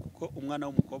kuko umwana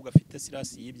w'umukobwa afite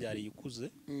Silas yibyariye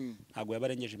ukuze ntago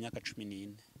yabarengeje imyaka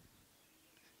 14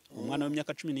 umwana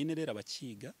w'imyaka 14 rero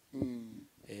abakiga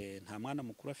nta mwana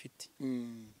mukuru afite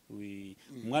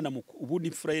umwana ubu ni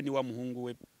mfura ye ni wa muhungu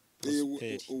we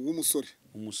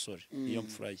umusore iyo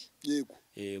mfura ye yego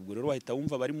ubwo rero wahita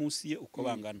wumva bari munsi ye uko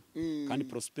bangana kandi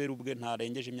Prosper ubwe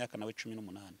ntarengeje imyaka nawe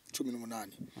 18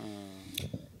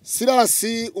 Silas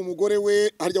umugore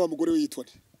we harya wa mugore we yitwa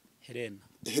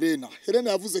Helena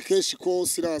yavuze kenshi ko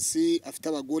Silas afite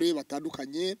abagore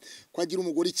batandukanye ko agira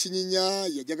umugore ikinyinya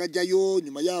yajyaga ajyayo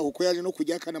nyuma yaho ko yaje no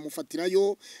kujya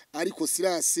akanamufatirayo ariko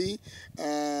Silas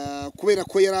kubera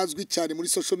ko yarazwi cyane muri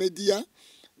social media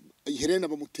Helena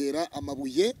bamutera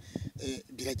amabuye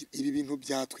ibi bintu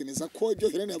byatwemeza ko ibyo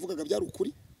Helena yavugaga byari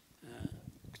ukuri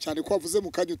cyane ko wavuze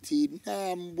mu kanya uti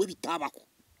nta we bitabaho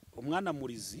umwana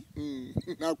murizi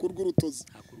ntakurwa urutozi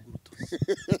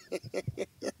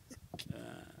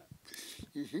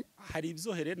hari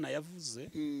ibyo Helena yavuze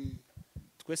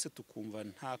twese tukumva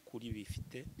nta kuri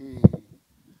bifite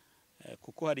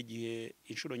kuko hari igihe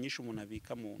inshuro nyinshi umuntu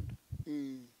abika mu nda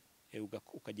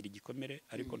ukagira igikomere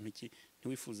ariko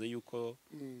ntiwifuze yuko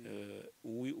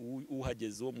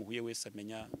uhageze uwo muhuye wese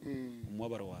amenya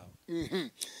umubabaro wawe.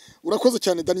 Urakoze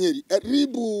cyane Daniel.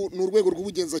 RIB ni urwego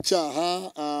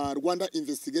rw'ubugenzacyaha, Rwanda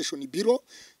Investigation Bureau,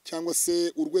 cyangwa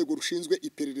se urwego rushinzwe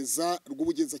iperereza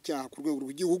rw'ubugenzacyaha ku rwego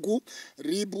rw'igihugu.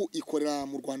 RIB ikorera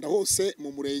mu Rwanda hose,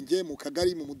 mu murenge, mu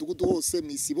kagari, mu mudugudu hose,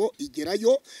 mu isibo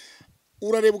igerayo.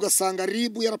 Urareba ugasanga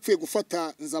RIB yarapfuye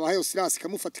gufata Nzabahayo SILAS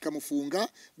ikamufata ikamufunga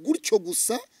gutyo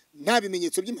gusa nta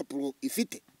bimenyetso by'impapuro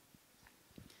ifite.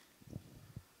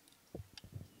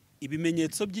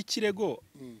 Ibimenyetso by'ikirego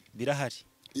birahari.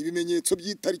 Ibimenyetso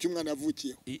by'itariki umwana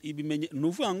yavukiyeho.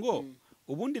 Nuvuga ngo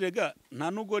ubundi rega nta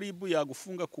nubwo RIB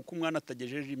yagufunga kuko umwana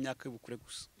atagejeje imyaka y'ubukure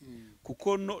gusa.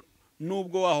 Kuko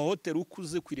nubwo wahohotera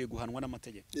ukuze kwiriye guhanwa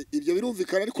n'amategeko. Ibyo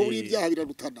birumvikana ariko buri ibyaha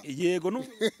birarutana. Yego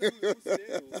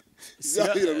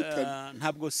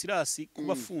ntabwo SILAS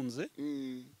kuba afunze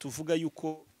tuvuga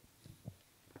yuko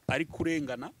ari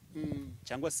kurengana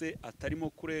cyangwa se atarimo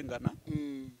kurengana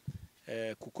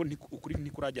kuko ukuri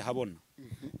ntikurajya habona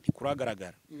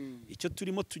ntikuragaragara. Icyo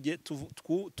turimo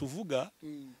tuvuga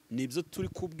nibyo turi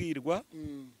kubwirwa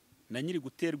na nyiri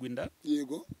guterwa inda.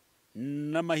 Yego.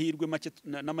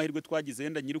 n'amahirwe twagize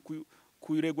yenda nyiri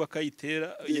kuyiregwa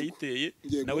akayitera yayiteye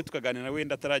nawe tukaganira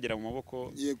wenda ataragera mu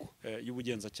maboko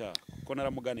y'ubugenzacyaha kuko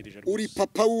naramuganirije. Uri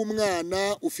papa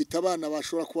w'umwana, ufite abana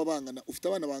bashobora kuba bangana, ufite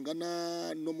abana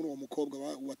bangana no muri uwo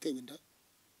mukobwa watewe inda?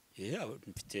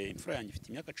 Mfite imfura yanjye ifite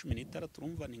imyaka 16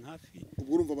 urumva ni hafi.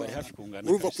 Bari hafi kungana.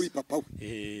 Urumva kuri papa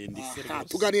we.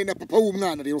 Tuganire na papa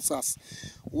w'umwana rero sasa.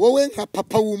 Wowe nka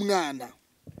papa w'umwana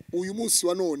uyu munsi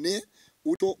wa none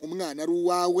uto umwana ari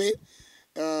uwawe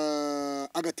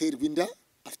agaterwa inda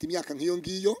afite imyaka nk'iyo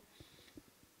ngiyo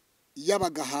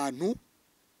yabaga ahantu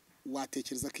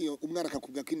watekereza ko umwana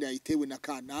akakubwira ko inda yayitewe na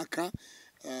kanaka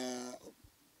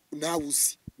nawe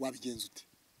uzi wabigenza ute?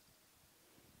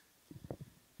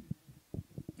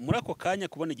 Muri ako kanya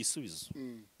kubona igisubizo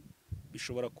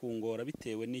bishobora kungora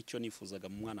bitewe n'icyo nifuzaga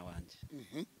mu mwana wanjye.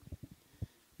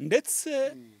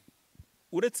 Ndetse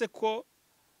uretse ko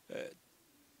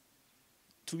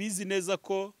tubizi neza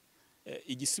ko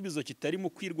igisubizo kitari mu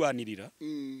kwirwanirira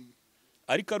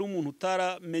ariko ari umuntu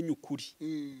utaramenya ukuri.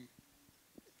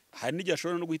 Hari n'igihe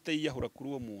ashobora no guhita yiyahura kuri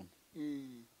uwo muntu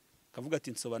kavuga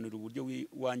ati nsobanurira uburyo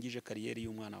wangije kariyeri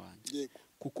y'umwana wanjye.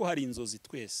 Kuko hari inzozi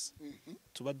twese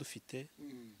tuba dufite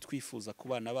twifuza ku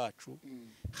bana bacu,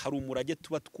 hari umurage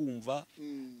tuba twumva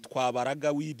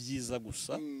twabaraga w'ibyiza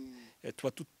gusa,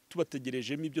 tuba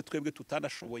tubategerejemo ibyo twebwe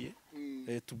tutanashoboye,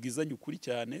 tubwizanye ukuri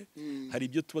cyane. Hari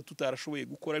ibyo tuba tutarashoboye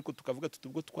gukora ariko tukavuga tuti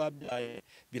ubwo twabyaye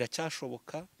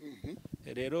biracyashoboka.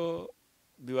 Rero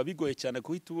biba bigoye cyane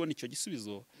guhita ubona icyo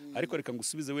gisubizo, ariko reka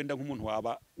ngusubize wenda nk'umuntu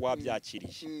waba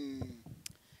wabyakiriye.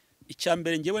 Icya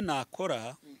mbere ngewe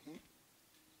nakora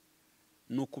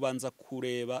ni ukubanza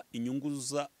kureba inyungu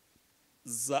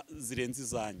zirenze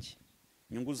izanjye,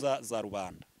 inyungu za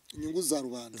rubanda. Inyungu za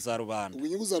rubanda. Za rubanda.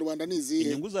 Inyungu za rubanda ni izihe?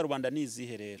 Inyungu za rubanda ni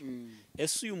izihe rero?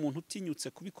 Ese uyu muntu utinyutse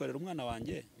kubikorera umwana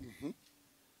wanjye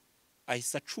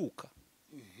ahise acuka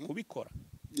kubikora?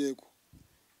 Yego.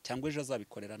 Cyangwa ejo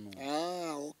azabikorera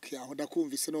n'uwo? Okay, aho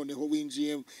ndakumvise noneho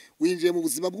winjiye mu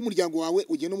buzima bw'umuryango wawe,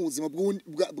 ugiye no mu buzima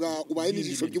ubaye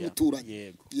n'ijisho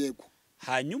ry'umuturanyi. Yego.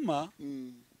 Hanyuma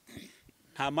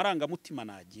nta marangamutima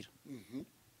nagira,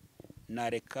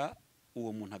 nareka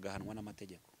uwo muntu agahanwa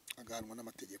n'amategeko. Agahanwa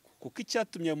n'amategeko. Kuko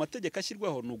icyatumye ayo mategeko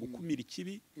ashyirwaho ni ugukumira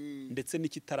ikibi ndetse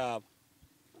n'ikitaraba.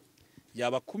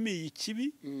 Yabakumiye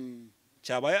ikibi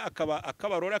cyabaye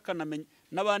akabarora akanamenya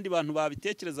n'abandi bantu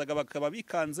babitekerezaga bakaba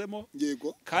bikanzemo.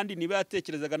 Yego. Kandi niba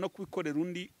yatekerezaga no kubikorera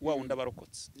undi wa wundi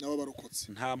abarokotse. Nabo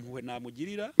barokotse. Nta mpuhwe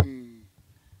namugirira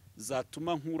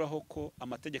zatuma nkuraho ko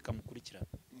amategeko amukurikirana.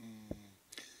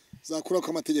 Zakura ko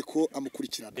amategeko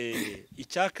amukurikirana.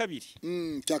 Icya kabiri.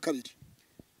 Icya kabiri.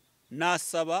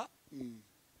 Nasaba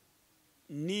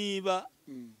niba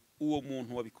uwo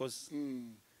muntu wabikoze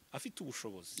afite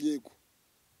ubushobozi. Yego.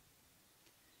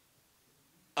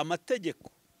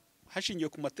 Amategeko hashingiwe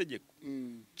ku mategeko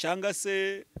cyangwa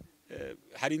se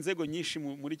hari inzego nyinshi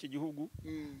muri iki gihugu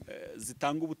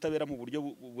zitanga ubutabera mu buryo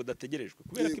budategerejwe.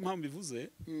 Kubera ko impamvu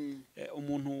bivuze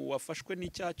umuntu wafashwe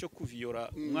n'icyaha cyo kuviyora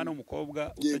umwana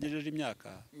w'umukobwa utagejeje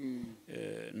imyaka,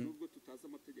 nubwo tutazi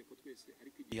amategeko twese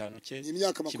ariko igihano cye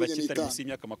kiba kitari munsi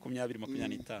y'imyaka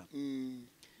 20-25.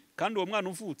 Kandi uwo mwana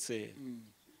uvutse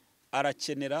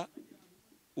arakenera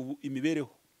ubu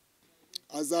imibereho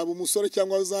azaba umusore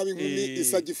cyangwa azaba inkumi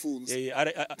isagifunze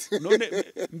none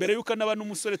mbere yuko naba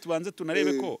n'umusore tubanze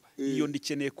tunarebe ko iyo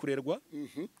ndikeneye kurerwa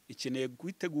ikeneye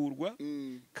gutegurwa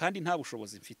kandi nta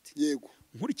bushobozi mfite yego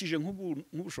nkurikije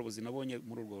nk'ubushobozi nabonye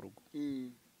muri urwo rugo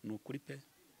ni ukuri pe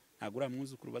ntabwo uriya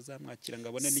mwuzukuru bazamwakira ngo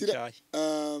abone n'icyayi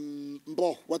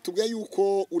mbo watubwiye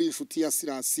yuko uri inshuti ya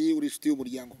Silasi uri inshuti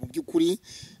y'umuryango mu by'ukuri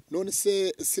none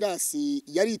se Silasi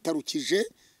yaritarukije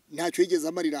ntacyo yigeze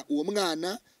amarira uwo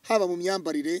mwana haba mu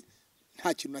myambarire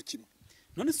nta kintu na kimwe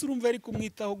none se urumva yari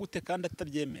kumwitaho gute kandi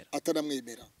atabyemera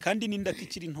atanamwemera kandi n'inda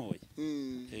ikiri ntoya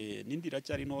n'indi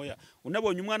iracyari ntoya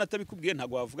unabonye umwana atabikubwiye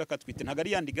ntabwo wavuga ko atwite ntabwo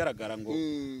ari yandi igaragara ngo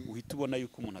uhite ubona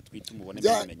yuko umuntu atwite umubone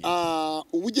bimenyesha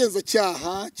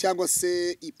ubugenzacyaha cyangwa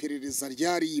se iperereza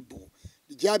rya RIB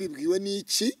ryabibwiwe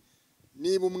n'iki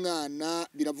niba umwana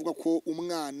biravuga ko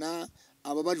umwana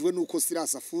ababajwe nuko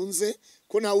Silasi afunze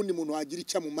ko nta wundi muntu wagira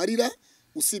icyo amumarira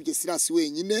usibye Silasi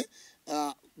wenyine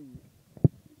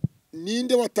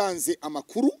ninde watanze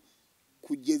amakuru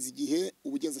kugeza igihe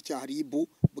ubugenzacyaha RIB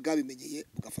bwabimenyeye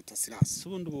bugafata Silasi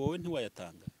ubundi wowe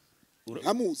ntiwayatanga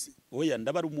ntamuzi oya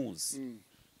ndabara umuzi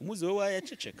umuzi wowe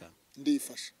wayaceceka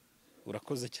ndifasha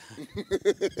urakoze cyane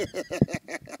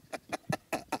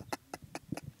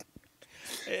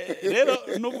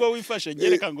rero nubwo wifashe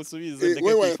ngereka ngo usubize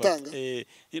we wayatanga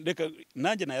reka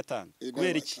nanjye nayatanga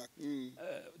kubera iki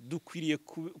dukwiriye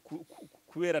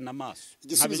kuberana amaso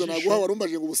igisubizo naguha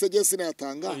warumbaje ngo ubusege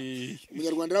sinayatanga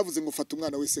umunyarwanda yaravuze ngo fata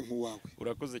umwana wese nk'uwawe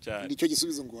urakoze cyane nicyo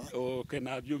gisubizo ngo okay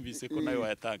nabyumvise ko nawe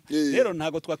wayatanga rero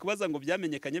ntago twakwibaza ngo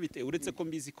byamenyekanye bite uretse ko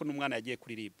mbizi ko n'umwana yagiye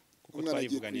kuri RIB kuko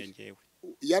twarivuganiye ngewe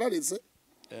yarareze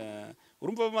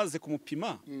urumva bamaze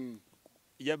kumupima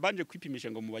yabanje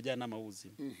kwipimisha ngo mu bajyanama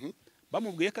b'ubuzima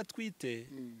bamubwiye ko atwite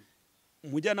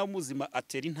umujyana w'ubuzima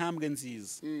atera intambwe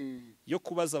nziza yo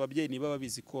kubaza ababyeyi niba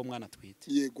babizi ko uwo mwana atwite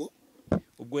yego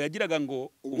ubwo yagiraga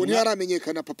ngo ubwo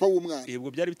ntiharamenyekana papa w'umwana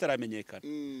ubwo byari bitaramenyekana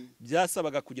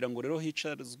byasabaga kugira ngo rero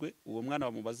hicarizwe uwo mwana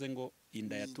bamubaze ngo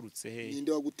inda yaturutse he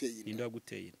ninde waguteye inda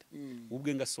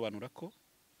ubwe ngasobanura ko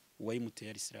uwayimuteye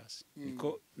ari Silasi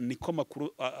niko makuru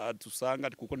dusanga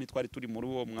kuko ntitwari turi muri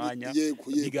uwo mwanya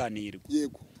biganirwa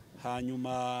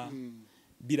hanyuma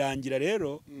birangira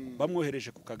rero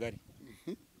bamwohereje ku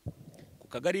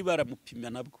kagari baramupimya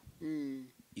nabwo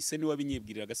ise niwe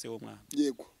binyibwiriraga se wo mwana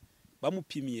yego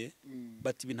bamupimiye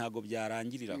bati ibi ntago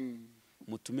byarangirira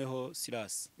mutumeho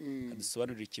Silasi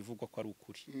adusobanurira ikivugwa ko ari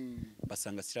ukuri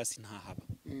basanga Silasi ntahaba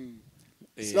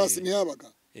Silasi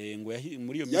ntihabaga ngo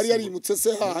muri iyo yari yarimutse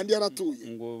se hahandi yaratuye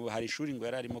ngo hari ishuri ngo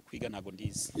yararimo kwiga ntago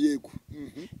ndizi yego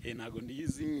ntago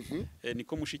ndizi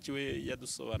niko mushiki we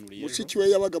yadusobanuriye mushiki we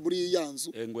yabaga muri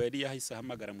yanzu ngo yari yahise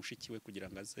ahamagara mushiki we kugira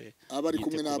ngo aze abari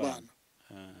kumwe n'abana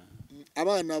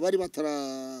abana bari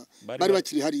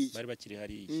bakiri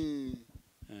hariya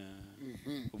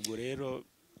ubwo rero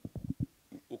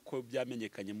uko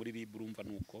byamenyekanye muri RIB urumva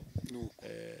nuko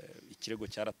ikirego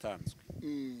cyaratanzwe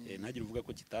ntagire uvuga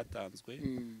ko kitatanzwe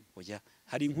oya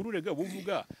hari inkuru rega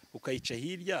buvuga ukayica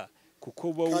hirya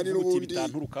kuko bo uvuga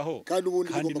bitanturukaho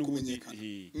kandi n'ubundi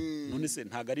none se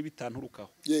ntago ari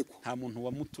bitanturukaho nta muntu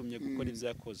wamutumye gukora ibyo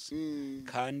yakoze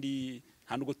kandi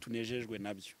nta nubwo tunejejwe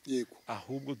nabyo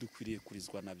ahubwo dukwiriye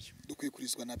kurizwa nabyo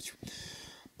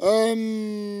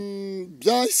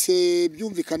byahise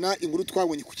byumvikana inkuru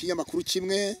twabonye ku kinyamakuru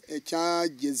kimwe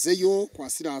cyagezeyo kwa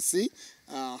Silasi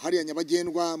hariya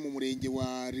Nyabagendwa mu murenge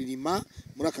wa Ririma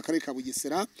muri aka karere ka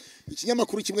Bugesera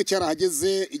ikinyamakuru kimwe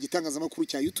cyarahageze igitangazamakuru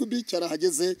cya YouTube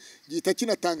cyarahageze gihita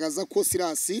kinatangaza ko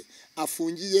Silasi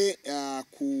afungiye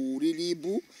kuri RIB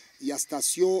ya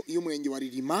station y'umurenge wa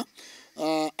Ririma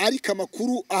ariko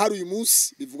amakuru ahari uyu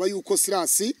munsi bivuga yuko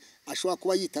Silasi ashobora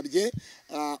kuba yitabye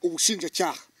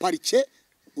ubushinjacyaha parike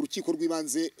urukiko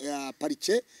rw'ibanze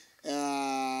parike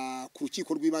ku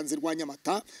rukiko rw'ibanze rwa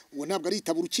Nyamata uwo ntabwo ari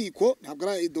yitaba urukiko ntabwo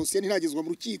ari dosiye ntiragezwa mu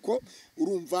rukiko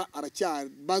urumva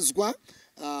aracyabazwa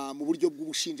mu buryo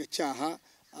bw'ubushinjacyaha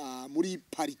muri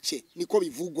parike niko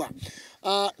bivugwa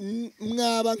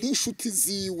mwaba nk'inshuti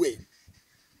ziwe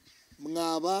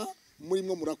mwaba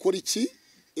murimo murakora iki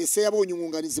ese yabonye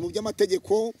umwunganizi mu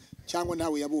by'amategeko cyangwa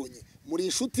ntawe yabonye muri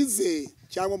inshuti ze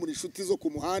cyangwa muri inshuti zo ku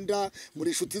muhanda muri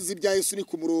inshuti z'ibya Yesu ni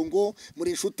ku murongo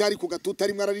muri inshuti ari ku gatuta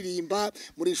arimo araririmba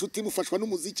muri inshuti mufashwa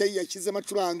n'umuziki yashyizemo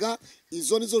acuranga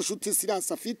izo nizo nshuti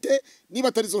Silasi afite niba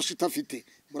atari zo nshuti afite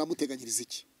muramuteganyiriza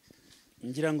iki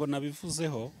ngira ngo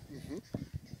nabivuzeho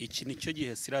iki nicyo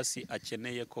gihe Silasi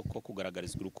akeneye koko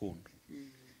kugaragarizwa urukundo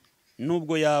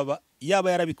nubwo yaba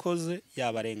yarabikoze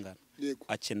yabarengana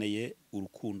akeneye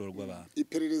urukundo rw'abantu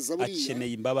iperereza buriya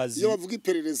akeneye imbabazi iyo bavuga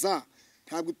iperereza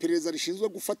ntabwo iperereza rishinzwe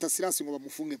gufata Silas ngo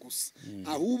bamufunge gusa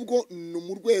ahubwo ni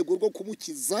mu rwego rwo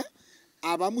kumukiza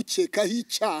abamukekaho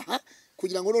icyaha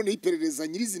kugira ngo none iperereza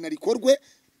nyirizina rikorwe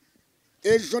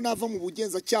ejo nava mu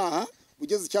bugenzacyaha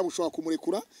bushobora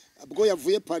kumurekura bwo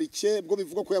yavuye parike bwo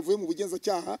bivuga ko yavuye mu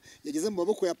bugenzacyaha yageze mu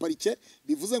maboko ya parike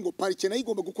bivuze ngo parike nayo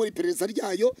igomba gukora iperereza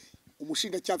ryayo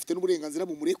umushinjacyaha afite n'uburenganzira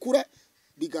bumurekura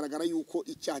bigaragara yuko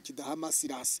icyaha kidahama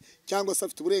Silas cyangwa se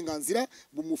afite uburenganzira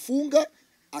bumufunga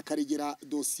akaregera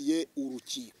dosiye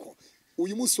urukiko.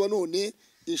 Uyu munsi wa none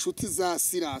inshuti za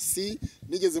Silas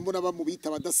nigeze mbona bamubita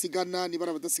abadasigana niba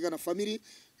ari abadasigana family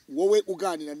wowe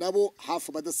uganira nabo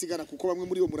hafu badasigana kuko bamwe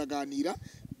muri bo muraganira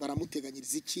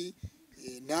baramuteganyiriza iki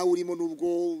nawe urimo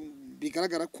nubwo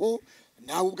bigaragara ko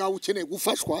nawe ubwawe ukeneye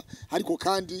gufashwa ariko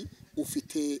kandi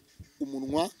ufite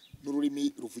umunwa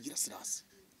n'ururimi ruvugira Silas.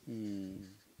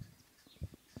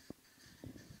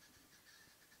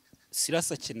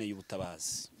 Silas akeneye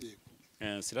ubutabazi.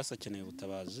 Silas akeneye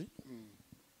ubutabazi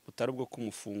butari bwo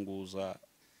kumufunguza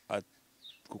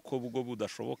kuko bwo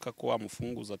budashoboka ko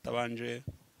wamufunguza atabanje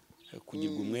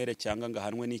kugirwa umwere cyangwa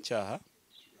ngahanwe n'icyaha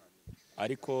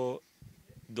ariko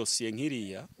dosiye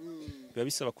nkiriya biba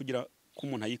bisaba kugira ko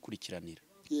umuntu ayikurikiranira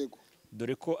yego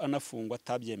dore ko anafungwa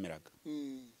atabyemeraga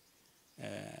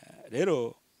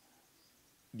rero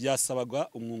byasabaga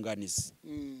umwunganizi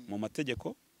mu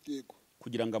mategeko yego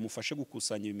kugira ngo amufashe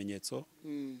gukusanya ibimenyetso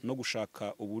no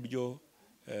gushaka uburyo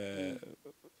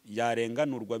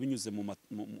yarenganurwa binyuze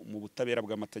mu butabera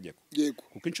bw'amategeko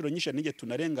kuko inshuro nyinshi nige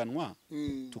tunarenganwa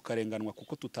tukarenganwa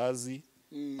kuko tutazi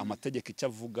amategeko icyo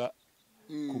avuga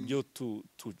ku byo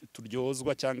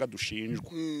turyozwa cyangwa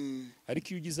dushinjwa ariko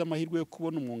iyo ugize amahirwe yo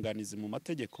kubona umwunganizi mu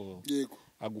mategeko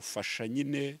agufasha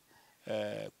nyine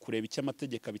kureba icyo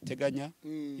amategeko abiteganya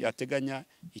yateganya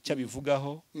icyo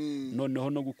abivugaho noneho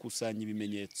no gukusanya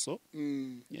ibimenyetso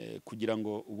kugira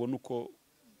ngo ubone uko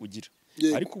ugira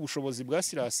ariko ubushobozi bwa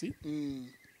Silas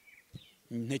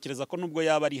ntekereza ko nubwo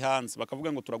yaba ari hanze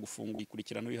bakavuga ngo turagufunga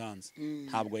ikurikirana uri hanze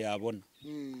ntabwo yabona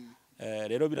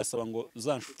rero birasaba ngo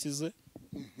za nshuti ze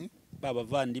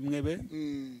babavandimwe be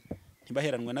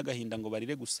ntibaheranwe n'agahinda ngo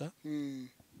barire gusa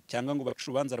cyangwa ngo bace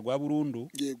urubanza rwa burundu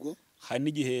yego hari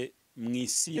n'igihe mu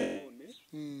isi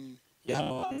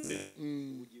yahanze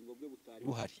ubugingo bwe butari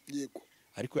buhari yego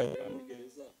ariko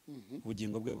gereza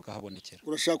ubugingo bwe bukahabonekera.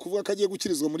 Urashaka kuvuga ko agiye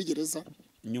gukirizwa muri gereza?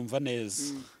 Nyumva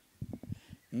neza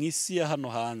mu isi ya hano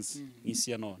hanze mu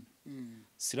isi ya none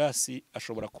Silas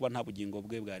ashobora kuba nta bugingo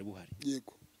bwe bwari buhari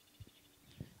yego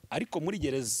ariko muri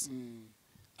gereza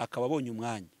akaba abonye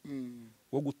umwanya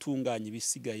wo gutunganya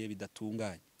ibisigaye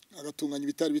bidatunganye agatunganya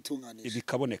ibitari bitunganije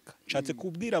bikaboneka. Nshatse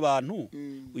kubwira abantu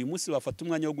uyu munsi bafata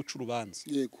umwanya wo guca urubanza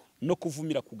yego no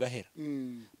kuvumira ku gahera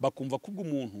bakumva ko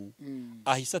ubw'umuntu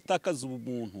ahise atakaza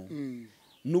ubumuntu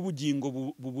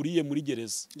n'ubugingo buburiye muri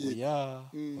gereza.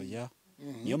 Oya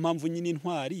niyo mpamvu nyine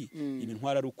intwari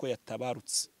intwari ari uko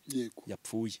yatabarutse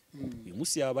yapfuye. Uyu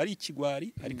munsi yaba ari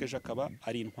ikigwari ariko ejo akaba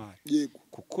ari intwari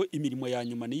kuko imirimo ya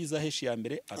nyuma niyo izahesha iya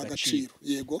mbere agaciro.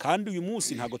 Kandi uyu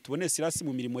munsi ntago tubone Silas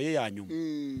mu mirimo ye ya nyuma.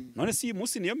 None si uyu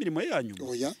munsi niyo mirimo ye ya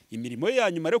nyuma. Imirimo ye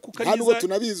ya nyuma rero kuko ari iza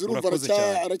tunabizi urumva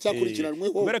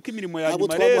aracyakurikiranweho kubera ko imirimo ya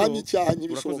nyuma rero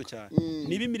urakoze cyane.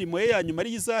 Niba imirimo ye ya nyuma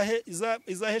ari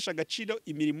izahesha agaciro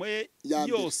imirimo ye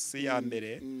yose ya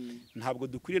mbere ntabwo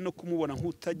dukwiriye no kumubona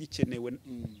nk'utagikenewe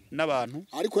n'abantu.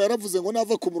 Ariko yaravuze ngo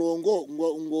nava ku murongo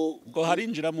ngo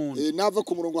harinjira mu nzu nava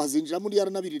ku murongo hazinjira muri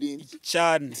yaranabiririmbye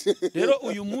cyane. Rero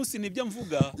uyu munsi nibyo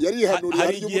mvuga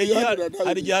hari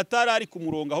igihe atari ari ku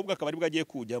murongo ahubwo akaba aribwo agiye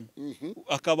kujyamo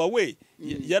akaba we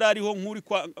yari ariho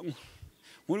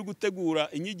nk'uri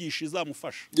gutegura inyigisho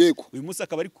izamufasha. Uyu munsi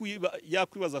akaba ari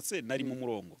yakwibaza se nari mu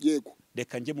murongo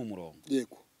reka njye mu murongo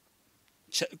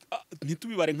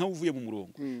ntitubibare nk'avuye mu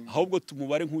murongo ahubwo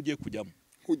tumubare nk'ugiye kujyamo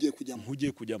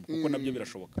kuko nabyo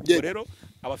birashoboka. Rero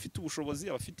abafite ubushobozi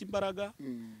abafite imbaraga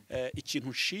ikintu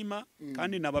nshima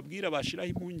kandi nababwira bashiraho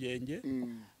impungenge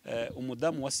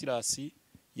umudamu wa Silas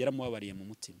yaramubabariye mu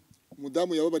mutima.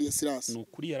 Umudamu yababariye Silas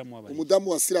n'ukuri yaramubabariye. Umudamu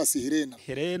wa Silas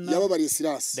Helena yababariye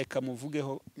Silas. Reka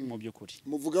muvugeho mu by'ukuri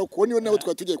muvuga ko niwe nawe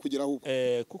twatugiye kugera ahubwo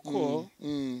kuko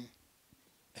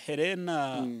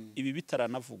Helena ibi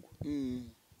bitaranavugwa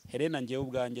Helena ngewe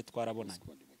ubwanjye twarabonanye.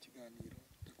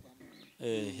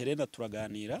 Helena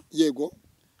turaganira yego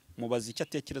mubaza icyo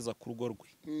atekereza ku rugo rwe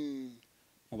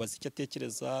mubaza icyo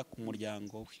atekereza ku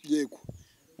muryango we yego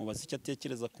mubaza icyo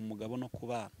atekereza ku mugabo no ku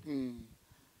bana